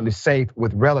currently safe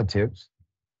with relatives,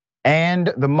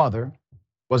 and the mother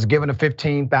was given a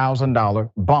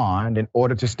 $15,000 bond in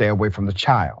order to stay away from the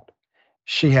child.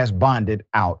 She has bonded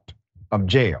out of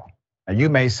jail. Now you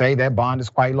may say that bond is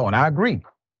quite low, and I agree.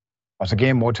 Once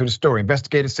again, more to the story.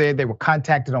 Investigators said they were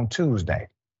contacted on Tuesday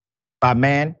by a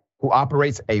man who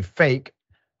operates a fake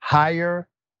hire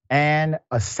and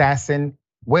assassin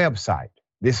website.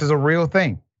 This is a real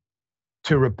thing.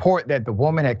 To report that the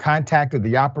woman had contacted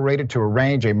the operator to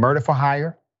arrange a murder for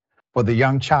hire for the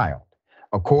young child.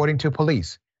 According to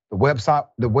police, the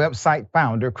website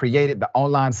founder created the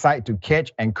online site to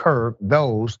catch and curb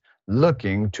those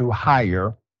looking to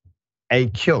hire a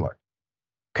killer.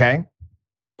 Okay?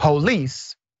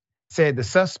 Police said the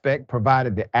suspect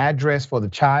provided the address for the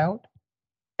child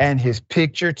and his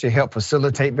picture to help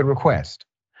facilitate the request.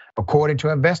 According to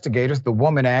investigators, the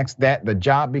woman asked that the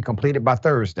job be completed by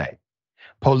Thursday.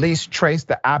 Police traced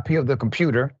the IP of the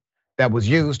computer that was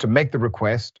used to make the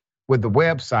request with the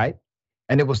website,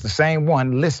 and it was the same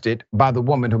one listed by the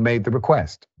woman who made the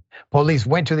request. Police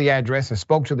went to the address and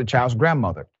spoke to the child's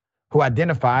grandmother, who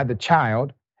identified the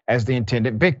child as the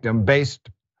intended victim based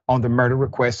on the murder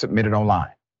request submitted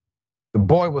online. The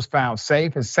boy was found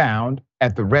safe and sound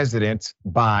at the residence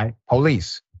by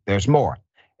police. There's more.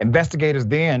 Investigators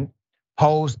then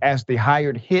posed as the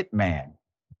hired hitman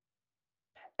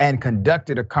and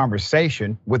conducted a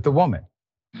conversation with the woman,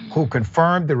 who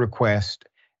confirmed the request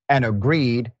and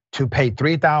agreed to pay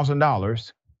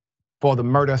 $3,000 for the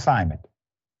murder assignment.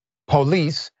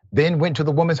 Police then went to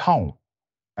the woman's home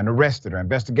and arrested her.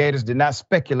 Investigators did not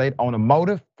speculate on a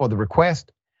motive for the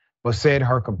request, but said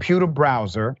her computer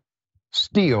browser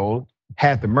still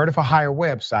had the murder for hire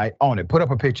website on it. Put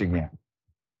up a picture again.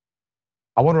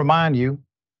 I want to remind you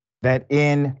that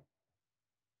in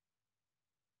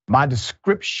my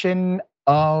description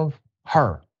of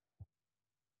her,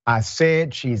 I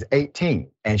said she's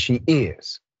 18, and she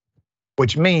is,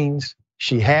 which means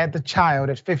she had the child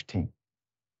at 15.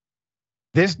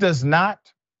 This does not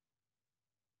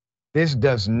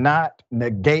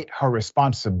negate her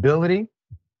responsibility,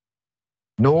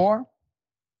 nor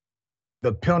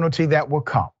the penalty that will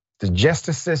come. The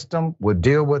justice system will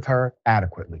deal with her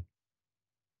adequately.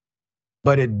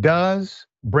 But it does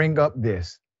bring up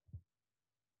this.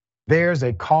 There's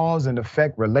a cause and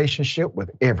effect relationship with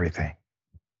everything.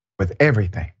 With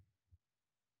everything.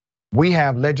 We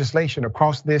have legislation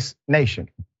across this nation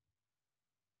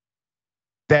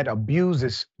that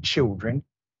abuses children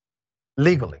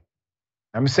legally.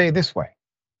 Let me say it this way.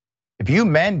 If you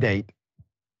mandate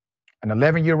an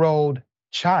 11-year-old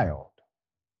child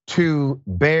to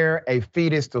bear a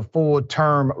fetus to full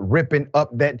term, ripping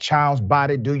up that child's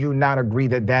body, do you not agree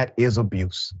that that is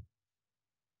abuse?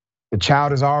 The child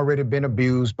has already been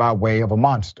abused by way of a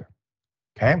monster,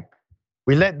 okay?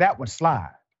 We let that one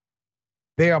slide.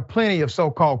 There are plenty of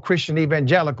so-called Christian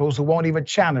evangelicals who won't even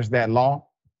challenge that law,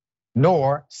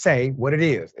 nor say what it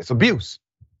is. It's abuse.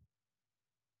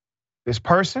 This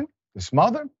person, this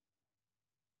mother,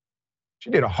 she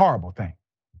did a horrible thing.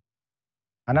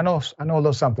 And I know a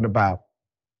little something about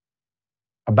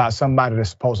somebody that's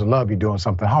supposed to love you doing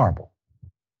something horrible.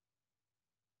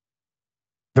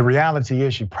 The reality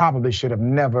is she probably should have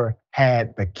never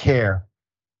had the care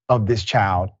of this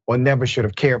child, or never should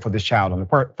have cared for this child in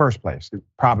the first place. It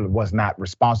probably was not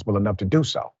responsible enough to do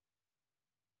so.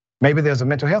 Maybe there's a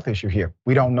mental health issue here.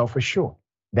 We don't know for sure.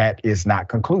 That is not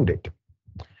concluded.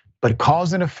 But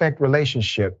cause and effect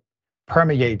relationship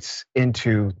permeates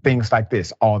into things like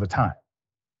this all the time.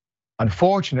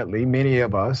 Unfortunately, many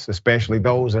of us, especially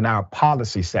those in our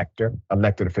policy sector,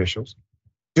 elected officials,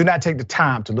 do not take the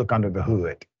time to look under the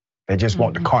hood. They just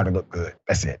want the car to look good.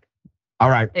 That's it. All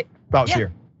right, thoughts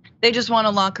here. They just want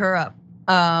to lock her up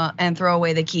and throw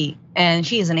away the key. And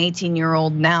she is an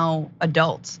 18-year-old now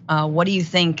adult. What do you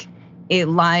think it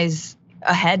lies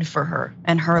ahead for her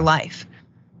and her life?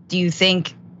 Do you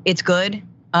think it's good?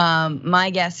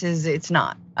 My guess is it's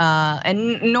not.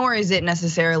 And nor is it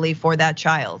necessarily for that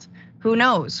child. Who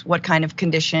knows what kind of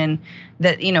condition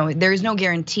that, there is no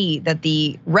guarantee that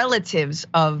the relatives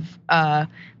of the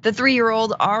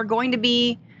 3-year-old are going to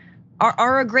be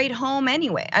are a great home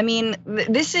anyway. I mean,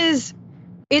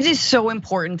 it is so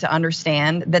important to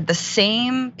understand that the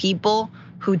same people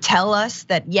who tell us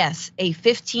that yes, a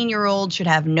 15-year-old should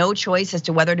have no choice as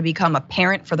to whether to become a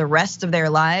parent for the rest of their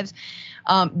lives,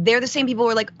 they're the same people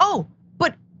who are like, oh,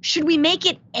 but should we make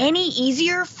it any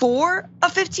easier for a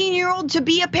 15-year-old to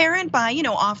be a parent by,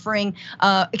 offering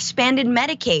expanded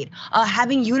Medicaid,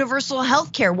 having universal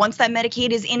health care once that Medicaid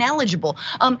is ineligible,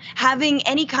 having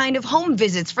any kind of home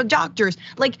visits for doctors,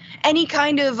 like any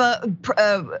kind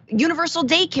of universal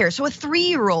daycare. So a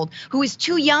 3-year-old who is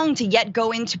too young to yet go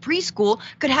into preschool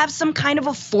could have some kind of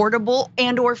affordable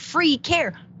and or free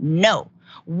care. No.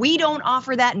 We don't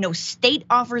offer that. No state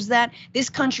offers that. This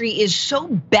country is so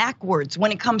backwards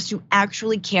when it comes to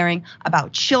actually caring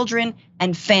about children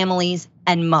and families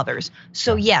and mothers.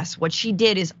 So yes, what she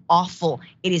did is awful.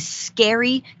 It is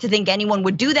scary to think anyone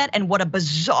would do that, and what a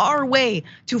bizarre way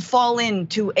to fall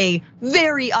into a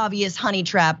very obvious honey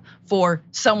trap for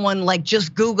someone like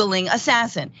just Googling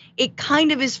assassin. It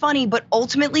kind of is funny, but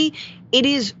ultimately it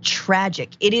is tragic.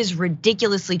 It is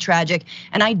ridiculously tragic.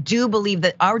 And I do believe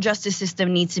that our justice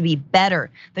system needs to be better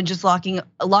than just locking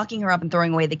her up and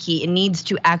throwing away the key. It needs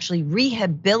to actually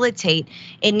rehabilitate.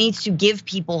 It needs to give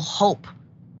people hope.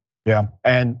 Yeah,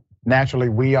 and naturally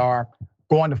we are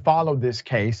going to follow this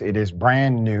case. It is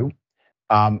brand new,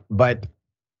 but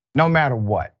no matter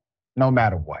what,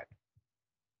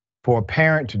 for a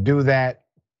parent to do that,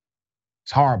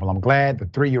 it's horrible. I'm glad the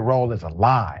 3-year-old is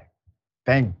alive.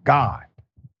 Thank God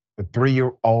the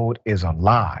 3-year-old is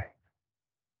alive.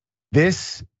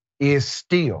 This is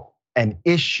still an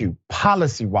issue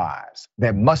policy-wise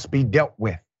that must be dealt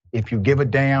with if you give a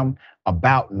damn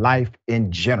about life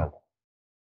in general.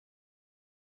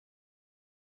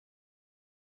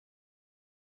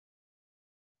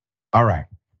 All right.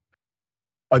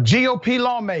 A GOP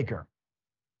lawmaker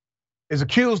is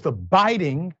accused of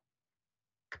biting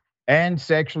and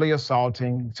sexually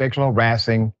assaulting, sexual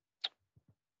harassing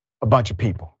a bunch of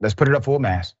people. Let's put it up for a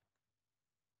mass.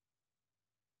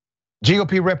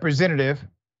 GOP Representative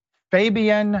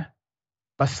Fabian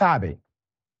Basabe,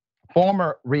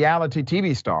 former reality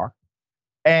TV star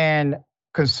and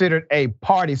considered a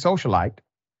party socialite,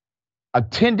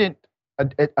 attended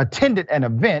an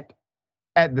event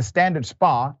at the Standard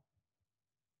Spa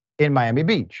in Miami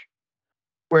Beach,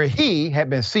 where he had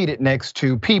been seated next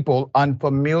to people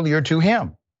unfamiliar to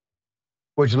him,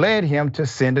 which led him to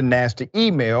send a nasty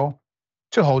email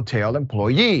to hotel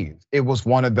employees. It was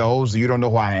one of those, you don't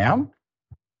know who I am?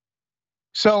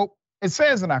 So it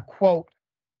says, and I quote,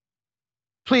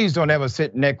 please don't ever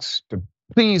sit me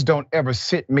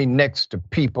next to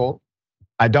people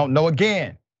I don't know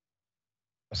again,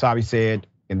 Basabe said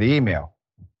in the email,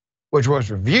 which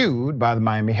was reviewed by the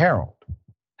Miami Herald.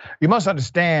 You must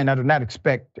understand, I do not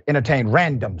expect to entertain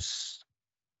randoms.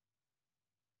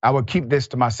 I will keep this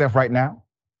to myself right now,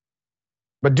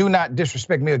 but do not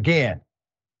disrespect me again.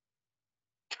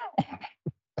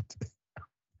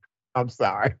 I'm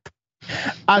sorry.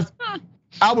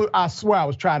 I swear I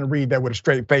was trying to read that with a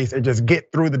straight face and just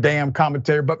get through the damn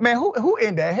commentary. But man, who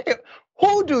in the hell?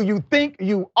 Who do you think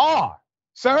you are,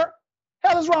 sir?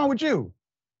 Hell is wrong with you?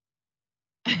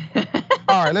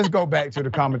 All right, let's go back to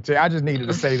the commentary. I just needed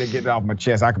to say that, get it off my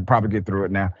chest. I can probably get through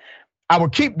it now. I will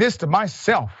keep this to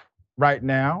myself right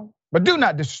now, but do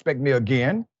not disrespect me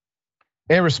again.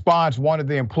 In response, one of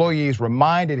the employees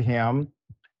reminded him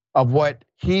of what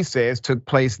he says took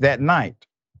place that night.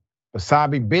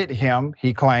 Basabe bit him,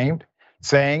 he claimed,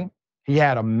 saying he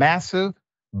had a massive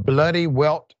bloody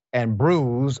welt and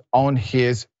bruise on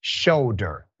his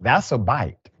shoulder. That's a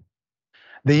bite.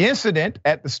 The incident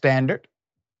at the Standard,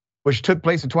 which took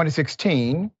place in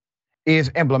 2016,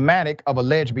 is emblematic of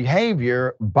alleged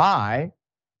behavior by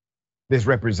this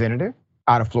representative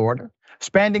out of Florida,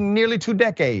 spanning nearly 2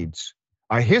 decades,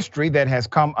 a history that has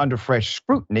come under fresh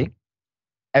scrutiny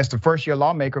as the first-year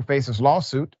lawmaker faces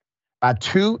lawsuit by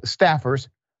 2 staffers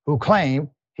who claim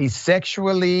he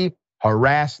sexually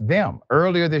harassed them.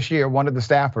 Earlier this year, one of the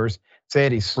staffers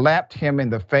said he slapped him in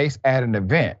the face at an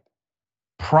event,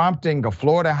 prompting a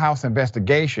Florida House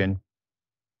investigation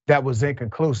that was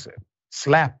inconclusive.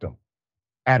 Slapped him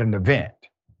at an event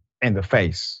in the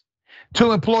face.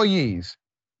 2 employees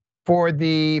for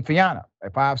the Fianna,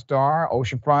 a 5-star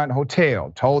oceanfront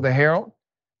hotel, told the Herald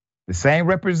the same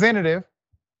representative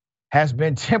has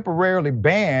been temporarily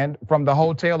banned from the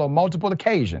hotel on multiple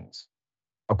occasions.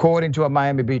 According to a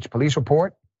Miami Beach police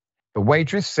report, the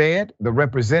waitress said the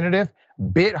representative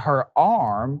bit her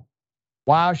arm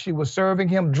while she was serving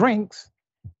him drinks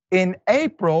in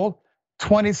April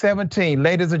 2017.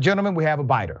 Ladies and gentlemen, we have a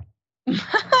biter.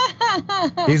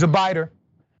 He's a biter.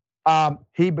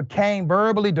 He became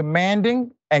verbally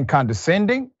demanding and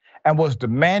condescending and was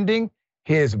demanding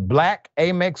his black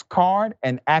Amex card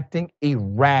and acting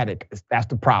erratic. That's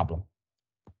the problem.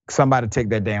 Somebody take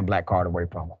that damn black card away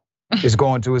from him. It's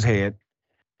going to his head.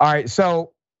 All right,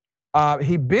 so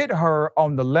he bit her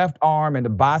on the left arm and the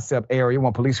bicep area.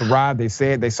 When police arrived, they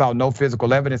said they saw no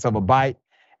physical evidence of a bite,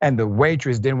 and the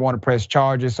waitress didn't want to press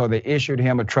charges, so they issued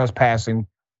him a trespassing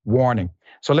warning.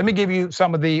 So let me give you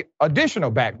some of the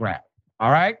additional background,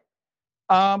 all right?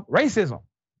 Racism.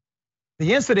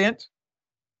 The incident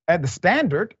at the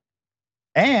Standard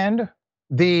and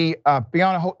the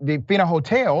Fianna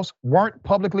hotels weren't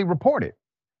publicly reported,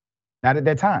 not at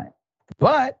that time.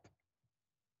 But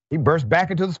he burst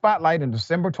back into the spotlight in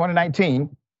December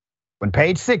 2019 when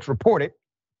Page Six reported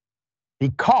he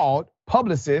called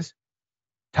publicist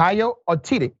Tayo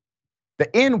Otiti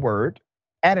the N-word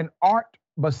at an Art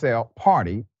Basel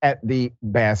party at the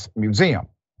Bass Museum,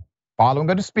 following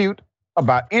a dispute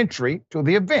about entry to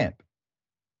the event.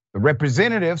 The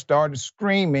representative started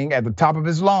screaming at the top of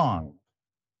his lungs.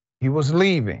 He was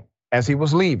leaving,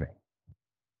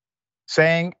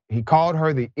 saying he called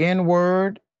her the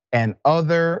N-word and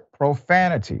other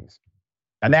profanities.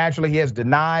 And naturally, he has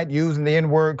denied using the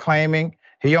N-word, claiming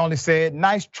he only said,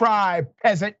 "Nice try,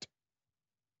 peasant."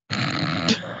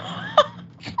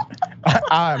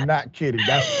 I'm not kidding.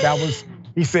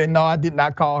 He said, no, I did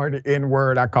not call her the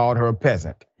N-word, I called her a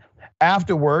peasant.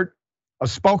 Afterward, a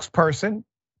spokesperson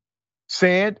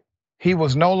said he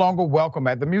was no longer welcome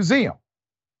at the museum.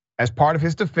 As part of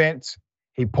his defense,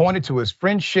 he pointed to his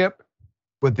friendship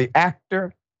with the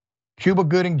actor Cuba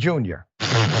Gooding Jr.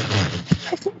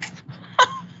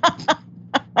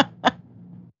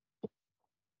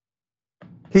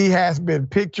 He has been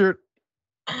pictured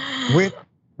with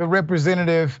the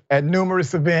representative at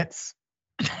numerous events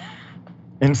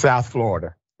in South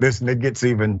Florida. Listen, it gets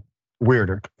even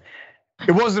weirder.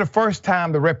 It wasn't the first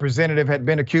time the representative had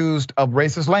been accused of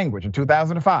racist language. In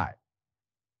 2005,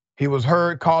 he was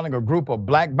heard calling a group of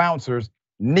black bouncers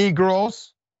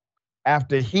Negroes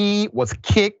after he was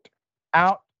kicked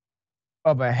out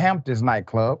of a Hamptons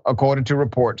nightclub, according to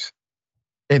reports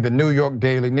in the New York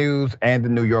Daily News and the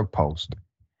New York Post.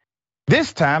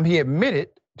 This time he admitted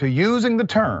to using the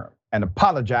term and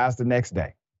apologized the next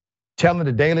day, telling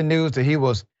the Daily News that he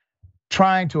was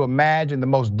trying to imagine the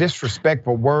most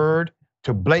disrespectful word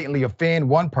to blatantly offend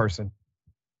one person,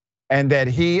 and that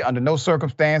he, under no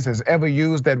circumstance, has ever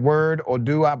used that word or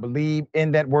do I believe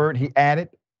in that word. He added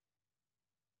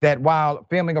that while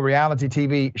filming a reality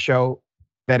TV show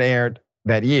that aired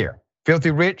that year,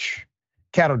 Filthy Rich,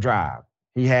 Cattle Drive,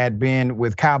 he had been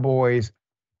with cowboys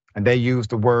and they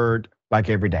used the word like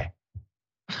every day.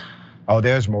 Oh,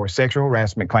 there's more sexual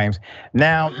harassment claims.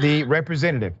 Now the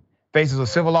representative faces a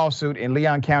civil lawsuit in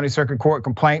Leon County Circuit Court.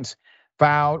 Complaints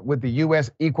filed with the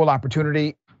U.S. Equal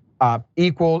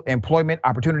Employment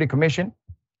Opportunity Commission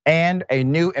and a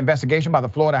new investigation by the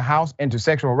Florida House into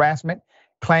sexual harassment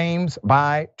claims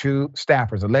by two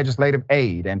staffers, a legislative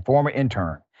aide and former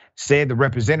intern, said the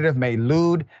representative made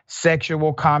lewd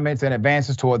sexual comments and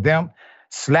advances toward them,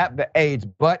 slapped the aide's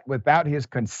butt without his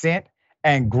consent,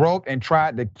 and groped and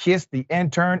tried to kiss the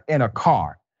intern in a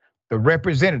car. The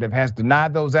representative has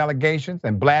denied those allegations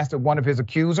and blasted one of his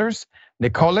accusers,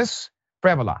 Nicholas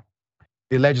Frevola.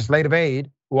 The legislative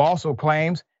aide, who also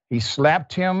claims he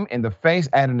slapped him in the face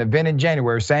at an event in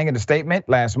January, saying in a statement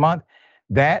last month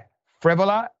that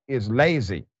Frevola is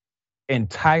lazy,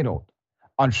 entitled,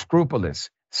 unscrupulous,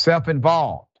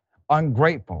 self-involved,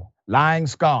 ungrateful, lying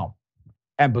scum,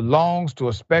 and belongs to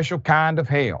a special kind of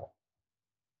hell.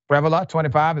 Frevola,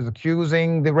 25, is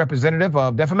accusing the representative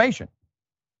of defamation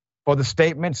for the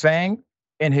statement, saying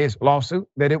in his lawsuit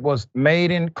that it was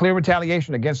made in clear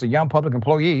retaliation against a young public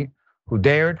employee who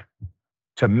dared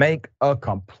to make a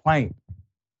complaint.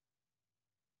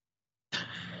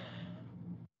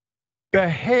 The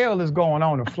hell is going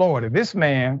on in Florida? This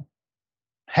man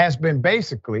has been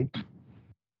basically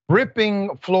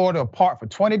ripping Florida apart for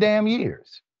 20 damn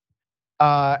years.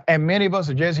 And many of us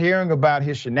are just hearing about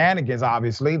his shenanigans,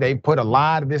 obviously. They put a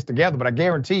lot of this together, but I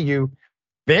guarantee you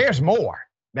there's more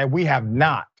that we have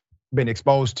not been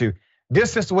exposed to. Dear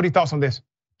sister, what are your thoughts on this?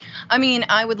 I mean,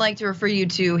 I would like to refer you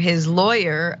to his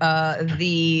lawyer,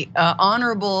 the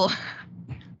Honorable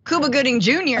Cuba Gooding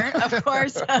Jr., of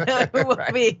course, who will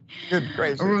be. Good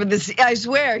gracious. I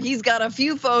swear, he's got a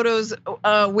few photos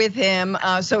with him,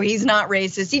 so he's not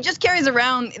racist. He just carries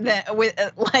around that with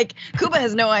like Cuba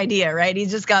has no idea, right?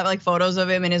 He's just got like photos of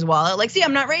him in his wallet. Like, see,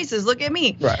 I'm not racist. Look at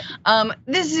me. Right.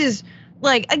 This is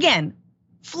like, again,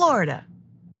 Florida,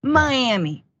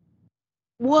 Miami.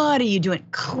 What are you doing?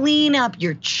 Clean up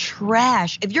your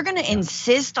trash. If you're gonna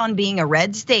insist on being a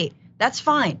red state, that's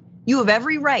fine. You have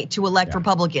every right to elect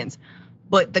Republicans.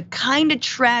 But the kind of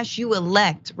trash you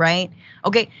elect, right?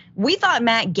 Okay, we thought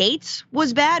Matt Gaetz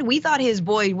was bad. We thought his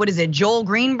boy, what is it, Joel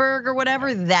Greenberg or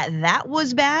whatever, that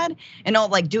was bad. And all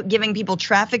like giving people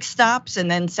traffic stops and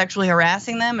then sexually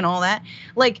harassing them and all that.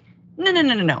 Like,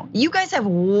 no. You guys have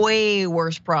way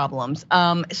worse problems.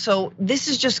 So this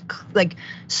is just like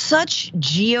such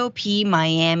GOP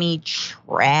Miami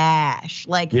trash.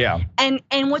 Like, yeah.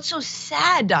 And what's so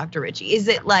sad, Dr. Richey, is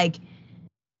that like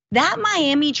that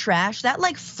Miami trash, that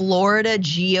like Florida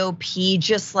GOP,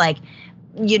 just like,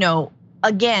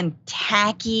 again,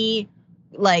 tacky,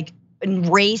 like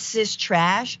racist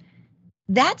trash.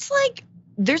 That's like,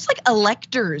 there's like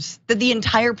electors that the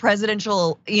entire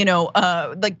presidential,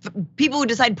 like people who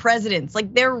decide presidents,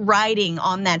 like they're riding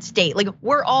on that state. Like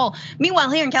we're all, meanwhile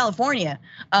here in California,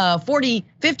 40,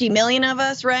 50 million of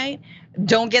us, right?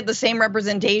 Don't get the same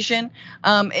representation.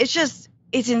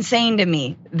 It's insane to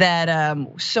me that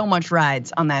so much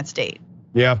rides on that state.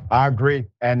 Yeah, I agree.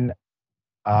 And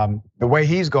the way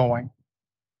he's going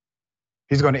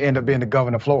to end up being the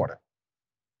governor of Florida.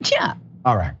 Yeah.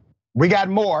 All right, we got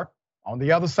more. On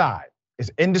the other side, it's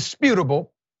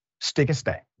indisputable, stick and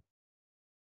stay.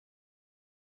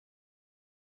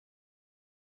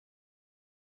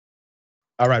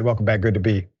 All right, welcome back, good to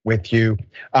be with you.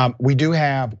 We do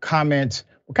have comments,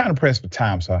 we're kind of pressed for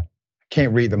time, so I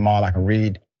can't read them all, I can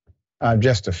read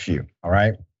just a few, all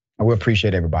right? I will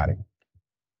appreciate everybody.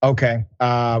 Okay,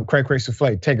 Craig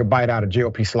Souffle, take a bite out of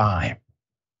GOP slime.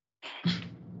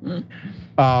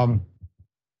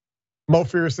 Mo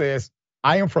Fear says,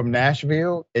 I am from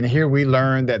Nashville, and here we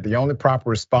learn that the only proper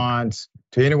response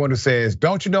to anyone who says,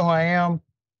 don't you know who I am?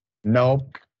 No,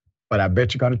 but I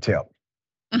bet you're gonna tell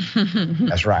me.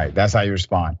 That's right, that's how you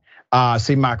respond.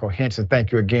 C. Michael Henson,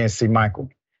 thank you again, C. Michael.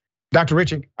 Dr.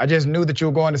 Richey, I just knew that you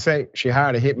were going to say she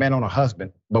hired a hitman on her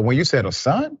husband, but when you said her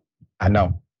son, I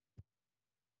know.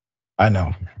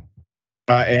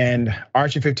 And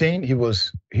Archie 15,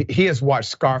 he has watched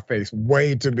Scarface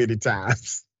way too many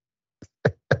times.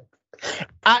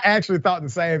 I actually thought the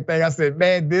same thing. I said,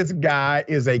 man, this guy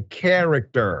is a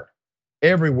character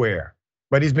everywhere,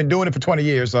 but he's been doing it for 20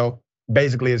 years, so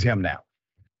basically it's him now.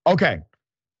 Okay,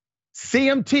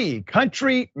 CMT,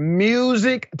 Country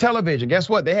Music Television. Guess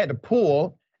what? They had to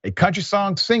pull a country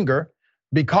song singer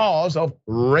because of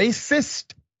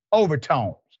racist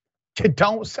overtones. You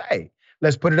don't say.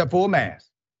 Let's put it up full mass.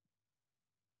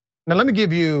 Now let me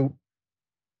give you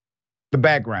the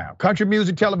background. Country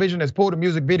Music Television has pulled a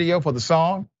music video for the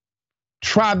song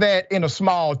Try That in a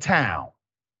Small Town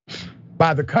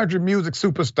by the country music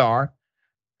superstar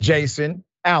Jason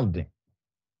Aldean.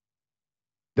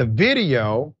 The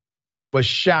video was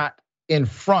shot in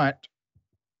front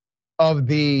of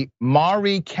the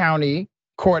Maury County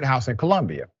Courthouse in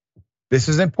Columbia. This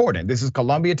is important. This is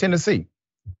Columbia, Tennessee.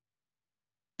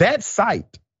 That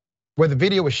site where the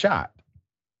video was shot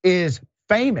is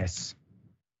famous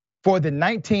for the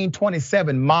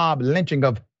 1927 mob lynching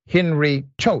of Henry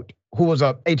Choate, who was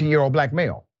an 18-year-old black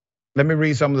male. Let me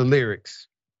read some of the lyrics.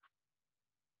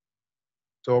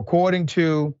 So according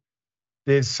to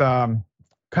this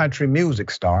country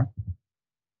music star,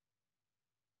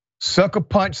 sucker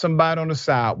punch somebody on the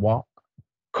sidewalk,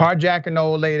 carjack an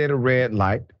old lady at a red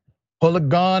light, pull a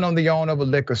gun on the owner of a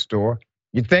liquor store.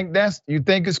 You think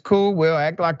it's cool? Well,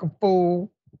 act like a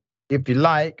fool if you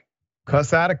like.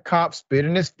 Cuss out a cop, spit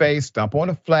in his face, stomp on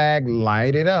a flag,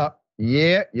 light it up.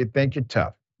 Yeah, you think you're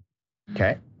tough.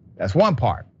 Okay, that's one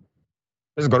part.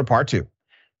 Let's go to part two.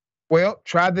 Well,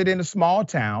 try that in a small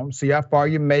town, see how far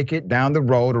you make it down the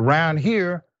road. Around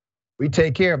here, we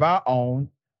take care of our own.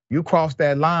 You cross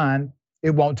that line,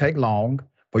 it won't take long.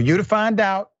 For you to find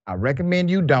out, I recommend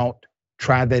you don't.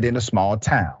 Try that in a small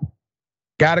town.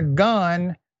 Got a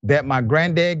gun that my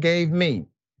granddad gave me.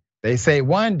 They say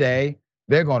one day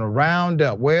they're gonna round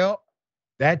up. Well,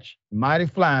 that's mighty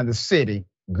fly in the city.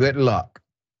 Good luck.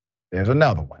 There's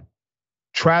another one.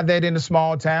 Try that in a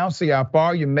small town, see how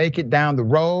far you make it down the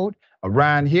road.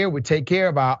 Around here, we take care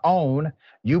of our own.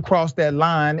 You cross that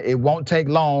line, it won't take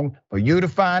long for you to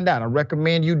find out. I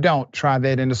recommend you don't. Try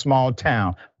that in a small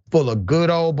town full of good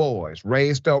old boys,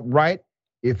 raised up right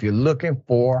if you're looking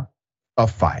for a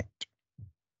fight.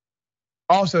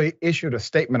 Also, he issued a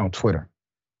statement on Twitter.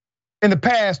 In the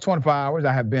past 24 hours,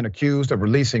 I have been accused of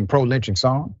releasing pro-lynching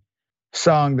song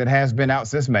that has been out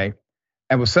since May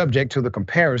and was subject to the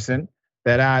comparison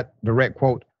that I, direct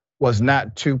quote, was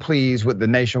not too pleased with the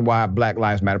nationwide Black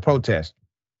Lives Matter protest.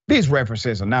 These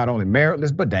references are not only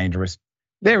meritless, but dangerous.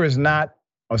 There is not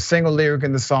a single lyric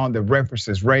in the song that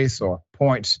references race or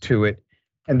points to it.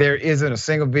 And there isn't a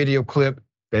single video clip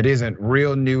that isn't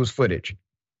real news footage.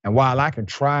 And while I can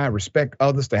try and respect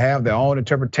others to have their own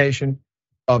interpretation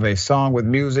of a song with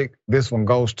music, this one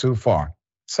goes too far.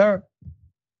 Sir,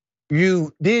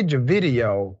 you did your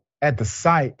video at the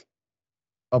site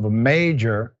of a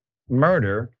major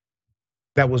murder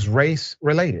that was race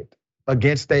related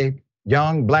against a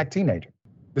young black teenager.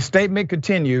 The statement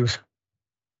continues,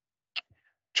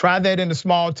 try that in a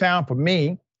small town for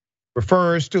me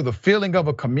refers to the feeling of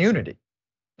a community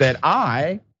that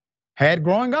I had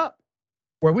growing up,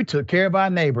 where we took care of our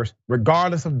neighbors,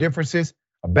 regardless of differences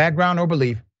of background or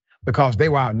belief, because they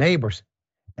were our neighbors,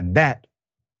 and that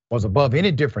was above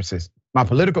any differences. My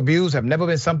political views have never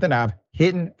been something I've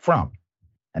hidden from.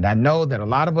 And I know that a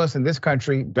lot of us in this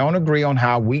country don't agree on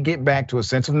how we get back to a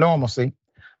sense of normalcy,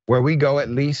 where we go at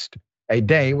least a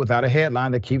day without a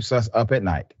headline that keeps us up at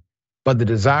night. But the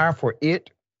desire for it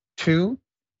too,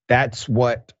 that's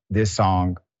what this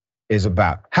song is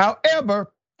about.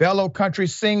 However, fellow country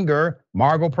singer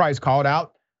Margo Price called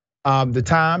out the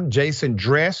time Jason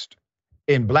dressed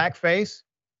in blackface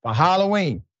for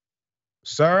Halloween.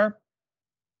 Sir,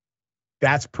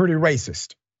 that's pretty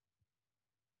racist.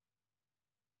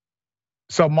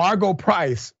 So Margo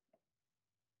Price,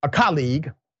 a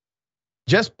colleague,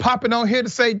 just popping on here to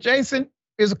say Jason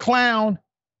is a clown.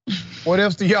 What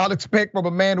else do y'all expect from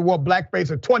a man who wore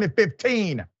blackface in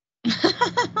 2015?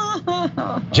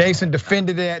 Jason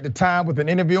defended it at the time with an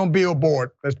interview on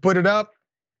Billboard. Let's put it up.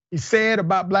 He said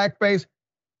about blackface,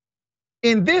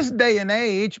 in this day and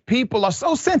age, people are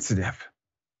so sensitive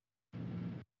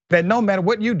that no matter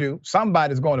what you do,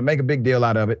 somebody's going to make a big deal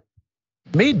out of it.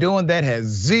 Me doing that has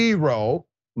zero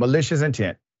malicious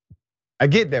intent. I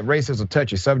get that race is a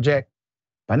touchy subject,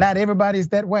 but not everybody's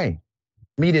that way.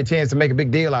 Media tends to make a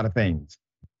big deal out of things.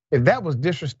 If that was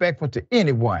disrespectful to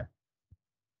anyone,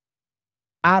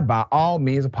 I by all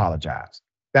means apologize.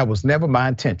 That was never my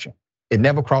intention. It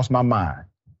never crossed my mind.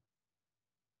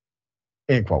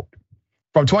 End quote.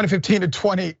 From 2015 to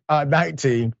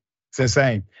 2019, it's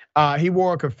insane. He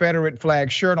wore a Confederate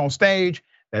flag shirt on stage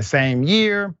that same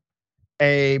year.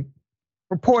 A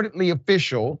reportedly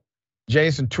official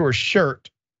Jason Tour shirt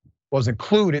was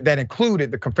included,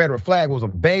 the Confederate flag was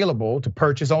available to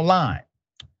purchase online.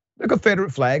 The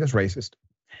Confederate flag is racist.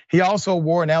 He also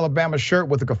wore an Alabama shirt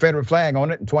with the Confederate flag on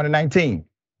it in 2019.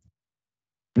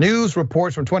 News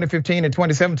reports from 2015 and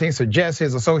 2017 suggest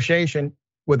his association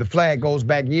with the flag goes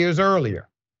back years earlier.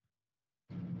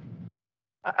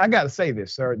 I gotta say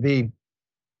this, sir, the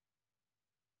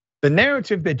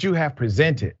narrative that you have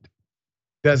presented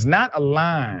does not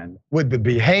align with the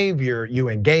behavior you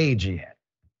engage in.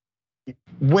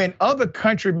 When other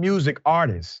country music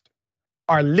artists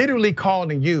are literally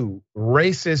calling you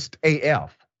racist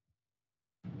AF,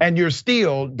 and you're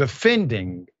still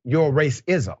defending your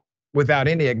racism without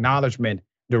any acknowledgement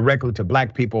directly to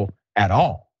black people at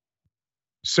all,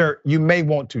 sir, you may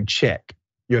want to check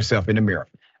yourself in the mirror.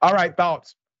 All right,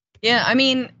 thoughts? Yeah, I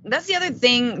mean, that's the other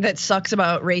thing that sucks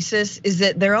about racists is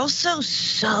that they're also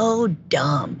so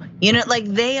dumb. You know, like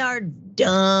they are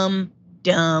dumb.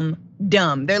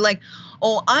 They're like,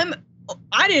 oh,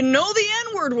 I didn't know the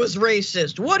N-word was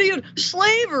racist. What do you,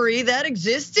 slavery that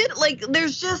existed? Like,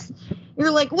 there's just,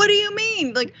 you're like, what do you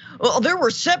mean? Like, well, there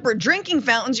were separate drinking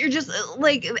fountains. You're just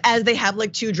like, as they have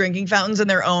like 2 drinking fountains in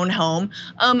their own home.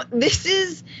 This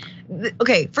is,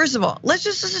 okay, first of all, let's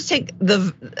just take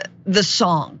the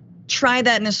song. Try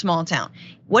that in a small town.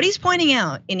 What he's pointing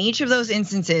out in each of those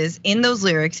instances in those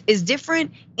lyrics is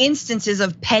different instances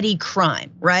of petty crime,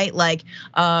 right? Like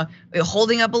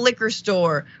holding up a liquor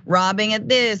store, robbing at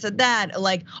this, at that,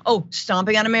 like, oh,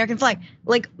 stomping on American flag.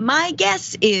 Like my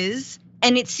guess is,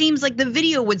 and it seems like the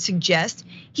video would suggest,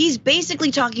 he's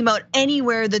basically talking about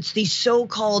anywhere that's the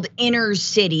so-called inner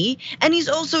city. And he's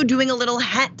also doing a little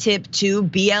hat tip to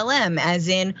BLM, as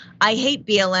in, I hate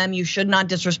BLM, you should not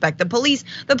disrespect the police.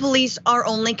 The police are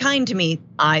only kind to me.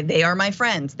 They are my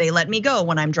friends. They let me go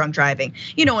when I'm drunk driving,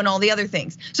 you know, and all the other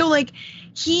things. So like,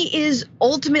 he is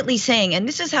ultimately saying, and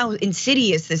this is how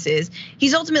insidious this is,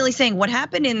 he's ultimately saying what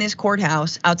happened in this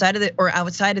courthouse outside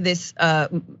of this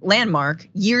landmark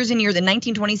years and years in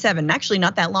 1927, actually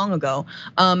not that long ago,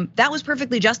 that was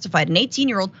perfectly justified. An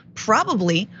 18-year-old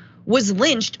probably was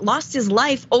lynched, lost his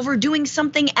life over doing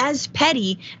something as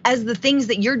petty as the things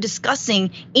that you're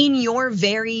discussing in your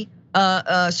very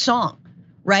song,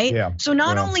 right? Yeah. So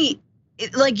not only,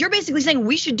 like you're basically saying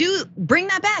we should bring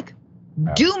that back.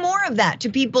 Do more of that to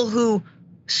people who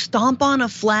stomp on a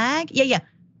flag. Yeah.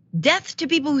 Death to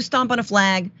people who stomp on a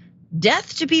flag.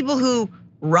 Death to people who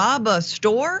rob a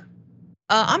store.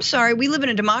 I'm sorry, we live in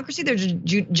a democracy. There's a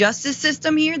justice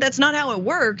system here. That's not how it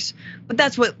works, but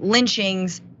that's what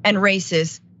lynchings and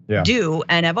racists do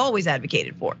and have always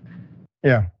advocated for.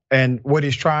 Yeah, and what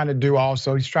he's trying to do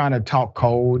also, he's trying to talk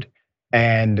code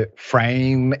and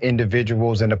frame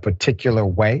individuals in a particular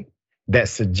way that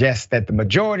suggests that the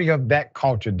majority of that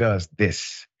culture does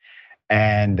this.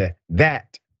 And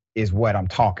that is what I'm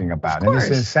talking about. And it's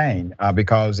insane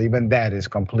because even that is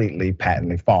completely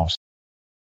patently false.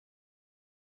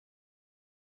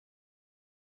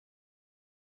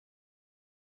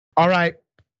 All right,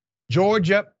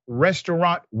 Georgia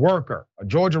restaurant worker. A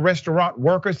Georgia restaurant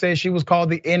worker says she was called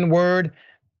the N-word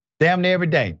damn near every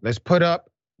day. Let's put up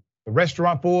the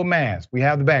restaurant full of masks. We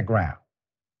have the background.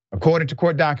 According to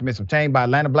court documents obtained by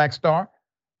Atlanta Black Star,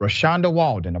 Rashonda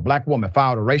Walden, a black woman,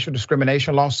 filed a racial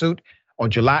discrimination lawsuit on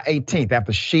July 18th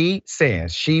after she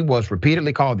says she was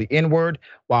repeatedly called the N-word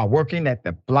while working at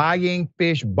the Flying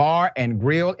Fish Bar and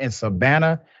Grill in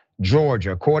Savannah,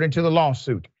 Georgia. According to the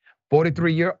lawsuit,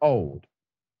 43-year-old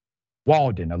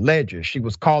Walden alleges she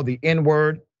was called the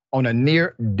N-word on a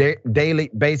near daily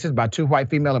basis by 2 white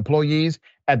female employees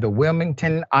at the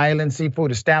Wilmington Island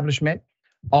Seafood Establishment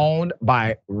owned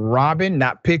by Robin,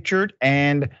 not pictured,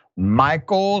 and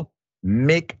Michael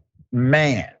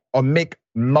McMohan,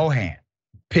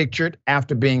 pictured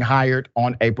after being hired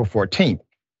on April 14th.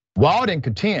 Walden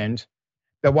contends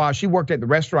that while she worked at the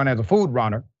restaurant as a food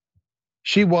runner,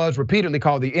 she was repeatedly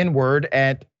called the N-word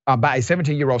by a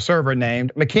 17-year-old server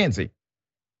named Mackenzie,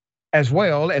 as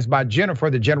well as by Jennifer,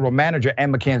 the general manager,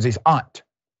 and Mackenzie's aunt.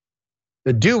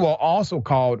 The duo also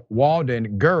called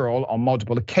Walden girl on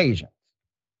multiple occasions.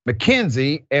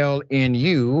 Mackenzie,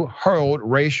 LNU, hurled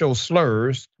racial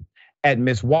slurs at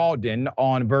Miss Walden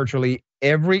on virtually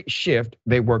every shift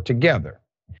they worked together,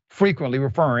 frequently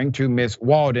referring to Miss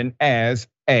Walden as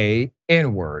a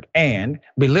N-word and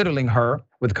belittling her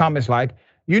with comments like,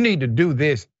 "You need to do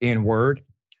this, N-word.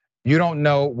 You don't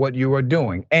know what you are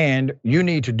doing, and you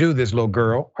need to do this, little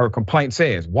girl," her complaint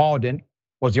says. Walden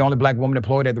was the only black woman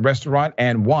employed at the restaurant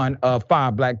and one of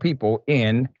 5 black people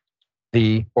at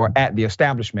the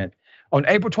establishment. On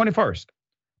April 21st,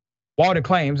 Walden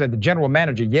claims that the general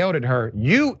manager yelled at her,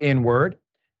 "You N-word,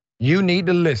 you need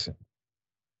to listen,"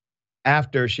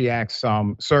 after she asked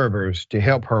some servers to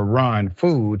help her run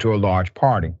food to a large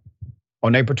party.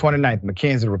 On April 29th,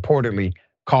 Mackenzie reportedly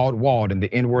called Walden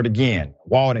the N-word again.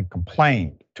 Walden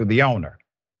complained to the owner.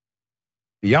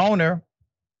 The owner,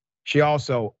 she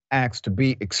also asked to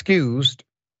be excused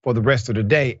for the rest of the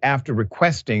day after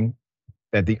requesting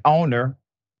that the owner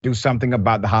do something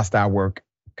about the hostile work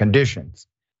conditions.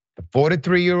 The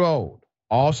 43-year-old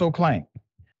also claimed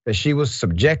that she was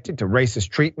subjected to racist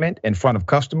treatment in front of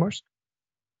customers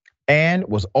and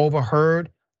was overheard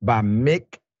by McMahon.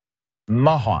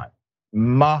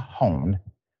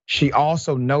 She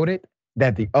also noted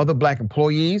that the other black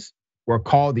employees were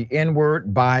called the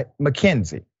N-word by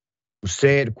Mackenzie, who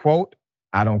said, quote,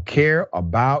 "I don't care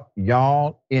about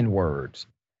y'all N-words."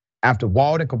 After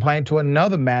Walden complained to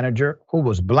another manager who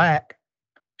was black,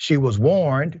 she was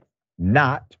warned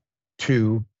not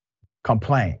to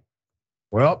complain.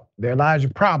 Well, there lies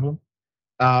your problem.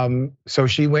 So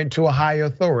she went to a higher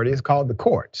authority. It's called the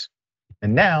courts.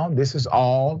 And now this is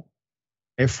all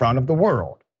in front of the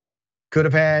world. Could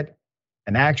have had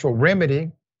an actual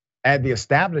remedy at the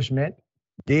establishment,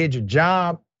 did your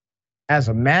job as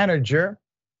a manager,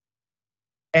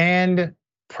 and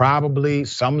probably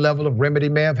some level of remedy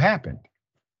may have happened.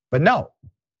 But no,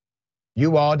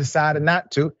 you all decided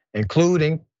not to,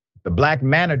 including the black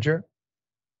manager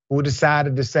who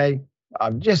decided to say,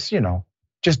 just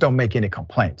don't make any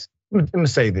complaints. Let me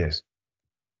say this.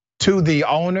 To the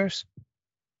owners,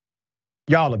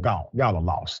 y'all are gone, y'all are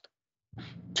lost.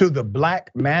 To the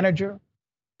black manager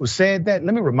who said that,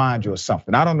 let me remind you of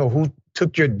something. I don't know who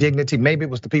took your dignity, maybe it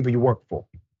was the people you work for.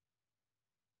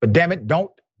 But damn it,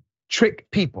 don't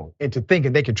trick people into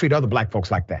thinking they can treat other black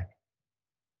folks like that.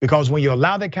 Because when you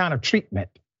allow that kind of treatment,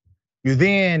 you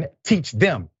then teach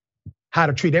them how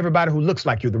to treat everybody who looks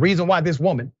like you. The reason why this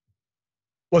woman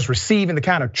was receiving the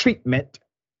kind of treatment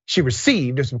she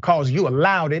received is because you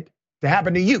allowed it to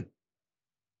happen to you.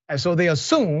 And so they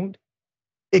assumed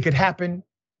it could happen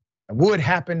and would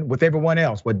happen with everyone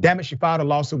else. Well, damn it, she filed a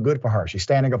lawsuit, good for her. She's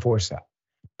standing up for herself.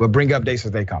 We'll bring updates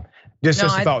as they come. Just some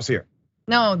thoughts here.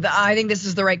 No, I think this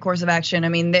is the right course of action. I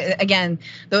mean, again,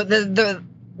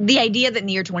 the idea that in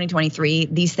the year 2023,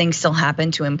 these things still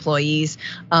happen to employees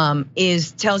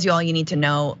tells you all you need to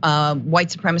know. White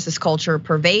supremacist culture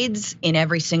pervades in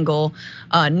every single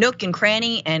nook and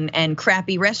cranny and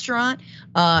crappy restaurant.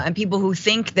 And people who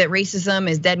think that racism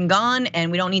is dead and gone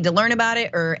and we don't need to learn about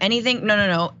it or anything.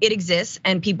 No, it exists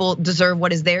and people deserve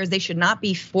what is theirs. They should not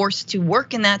be forced to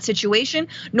work in that situation,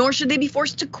 nor should they be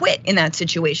forced to quit in that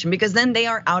situation because then they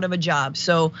are out of a job.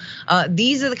 So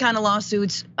these are the kind of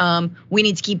lawsuits we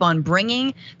need to keep on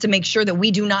bringing to make sure that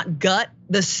we do not gut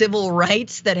the civil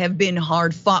rights that have been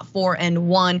hard fought for and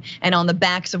won and on the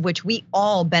backs of which we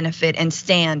all benefit and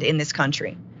stand in this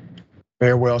country.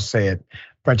 Very well said.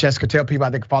 Francesca, tell people how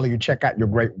they can follow you, check out your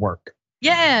great work.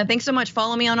 Yeah, thanks so much.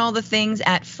 Follow me on all the things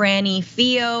at Franny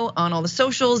Fio on all the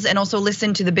socials and also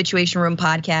listen to the Bitchuation Room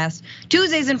podcast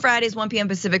Tuesdays and Fridays, 1 p.m.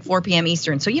 Pacific, 4 p.m.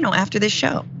 Eastern. So, after this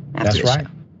show. That's right.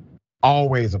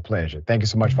 Always a pleasure. Thank you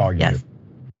so much for all you do.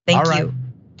 Thank you.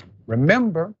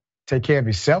 Remember, take care of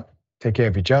yourself, take care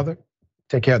of each other,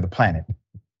 take care of the planet.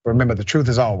 Remember, the truth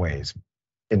is always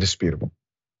indisputable.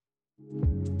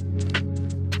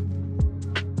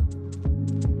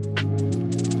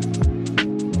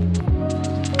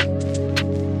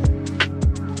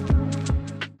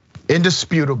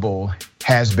 Indisputable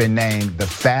has been named the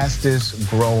fastest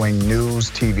growing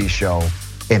news TV show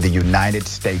in the United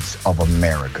States of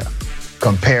America,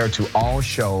 compared to all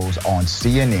shows on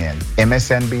CNN,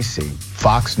 MSNBC,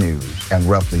 Fox News, and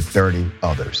roughly 30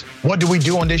 others. What do we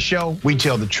do on this show? We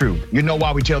tell the truth. You know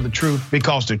why we tell the truth?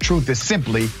 Because the truth is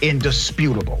simply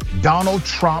indisputable. Donald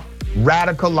Trump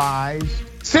radicalized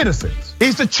citizens.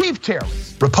 He's the chief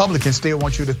terrorist. Republicans still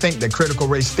want you to think that critical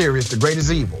race theory is the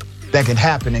greatest evil that can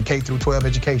happen in K-12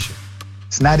 education.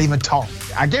 It's not even taught.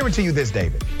 I guarantee you this,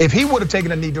 David. If he would have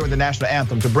taken a knee during the national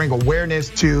anthem to bring awareness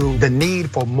to the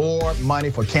need for more money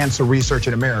for cancer research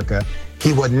in America,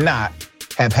 he would not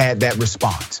have had that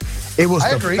response. It was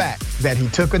the fact that he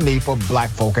took a knee for black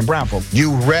folk and brown folk.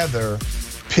 You rather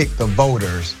pick the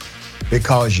voters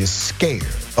because you're scared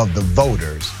of the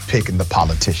voters picking the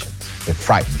politicians. It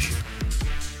frightens you.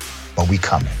 But we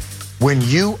coming. When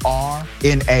you are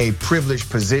in a privileged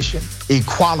position,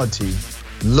 equality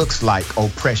looks like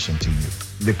oppression to you.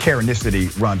 The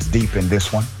Karenicity runs deep in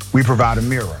this one. We provide a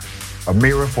mirror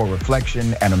for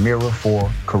reflection and a mirror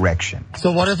for correction.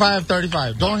 So what if I have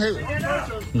 35? Don't hit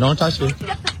me. Don't touch me.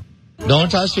 Don't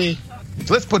touch me.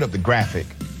 So let's put up the graphic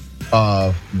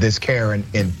of this Karen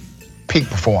in peak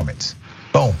performance.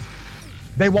 Boom.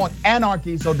 They want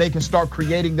anarchy so they can start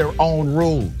creating their own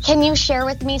rules. Can you share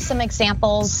with me some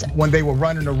examples? When they were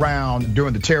running around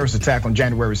during the terrorist attack on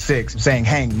January 6th saying,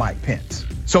 hang Mike Pence.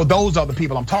 So those are the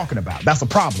people I'm talking about. That's a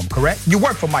problem, correct? You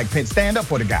work for Mike Pence, stand up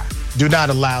for the guy. Do not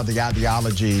allow the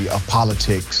ideology of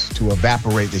politics to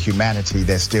evaporate the humanity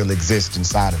that still exists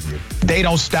inside of you. They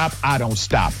don't stop, I don't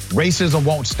stop. Racism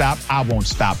won't stop, I won't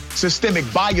stop.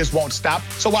 Systemic bias won't stop,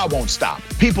 so I won't stop.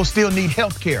 People still need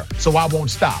health care, so I won't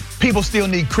stop. People still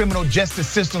need criminal justice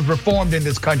systems reformed in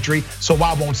this country, so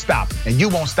I won't stop. And you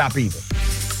won't stop either.